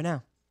Aaron Judge right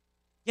now.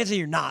 You can't say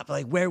you're not,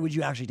 but where would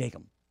you actually take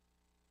him?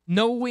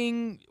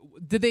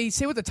 Did they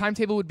say what the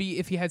timetable would be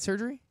if he had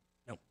surgery?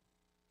 No.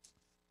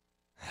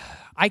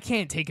 I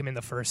can't take him in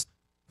the first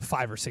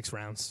 5 or 6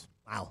 rounds.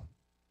 Wow.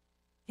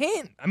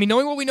 Can't. I mean,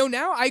 knowing what we know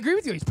now, I agree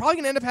with you. He's probably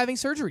going to end up having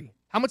surgery.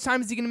 How much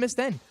time is he going to miss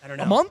then? I don't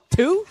know. A month?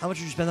 2? How much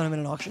did you spend on him in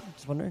an auction?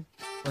 Just wondering.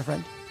 For a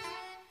friend?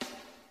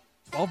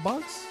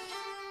 $12?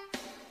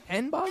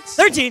 $10?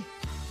 13.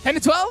 10 to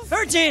 12?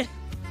 13.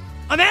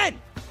 I'm in.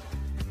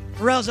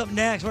 Pharrell's up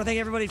next. I want to thank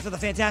everybody for the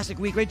fantastic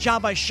week. Great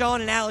job by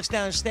Sean and Alex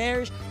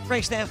downstairs.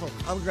 Frank Stanfield.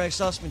 I'm Greg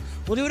Sussman.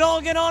 We'll do it all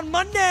again on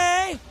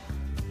Monday.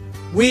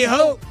 We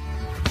hope.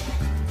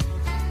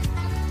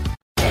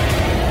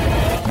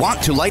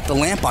 Want to light the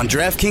lamp on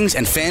DraftKings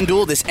and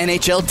FanDuel this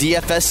NHL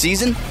DFS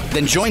season?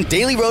 Then join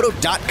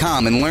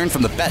DailyRoto.com and learn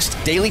from the best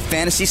daily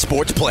fantasy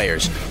sports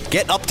players.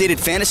 Get updated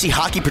fantasy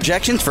hockey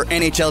projections for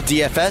NHL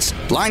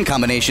DFS, line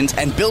combinations,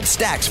 and build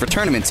stacks for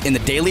tournaments in the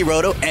Daily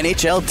Roto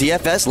NHL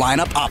DFS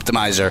Lineup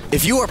Optimizer.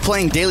 If you are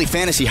playing daily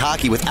fantasy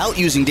hockey without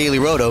using Daily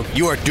Roto,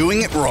 you are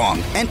doing it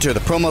wrong. Enter the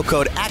promo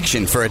code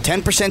ACTION for a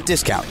 10%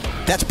 discount.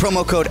 That's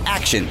promo code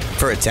ACTION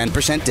for a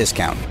 10%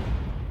 discount.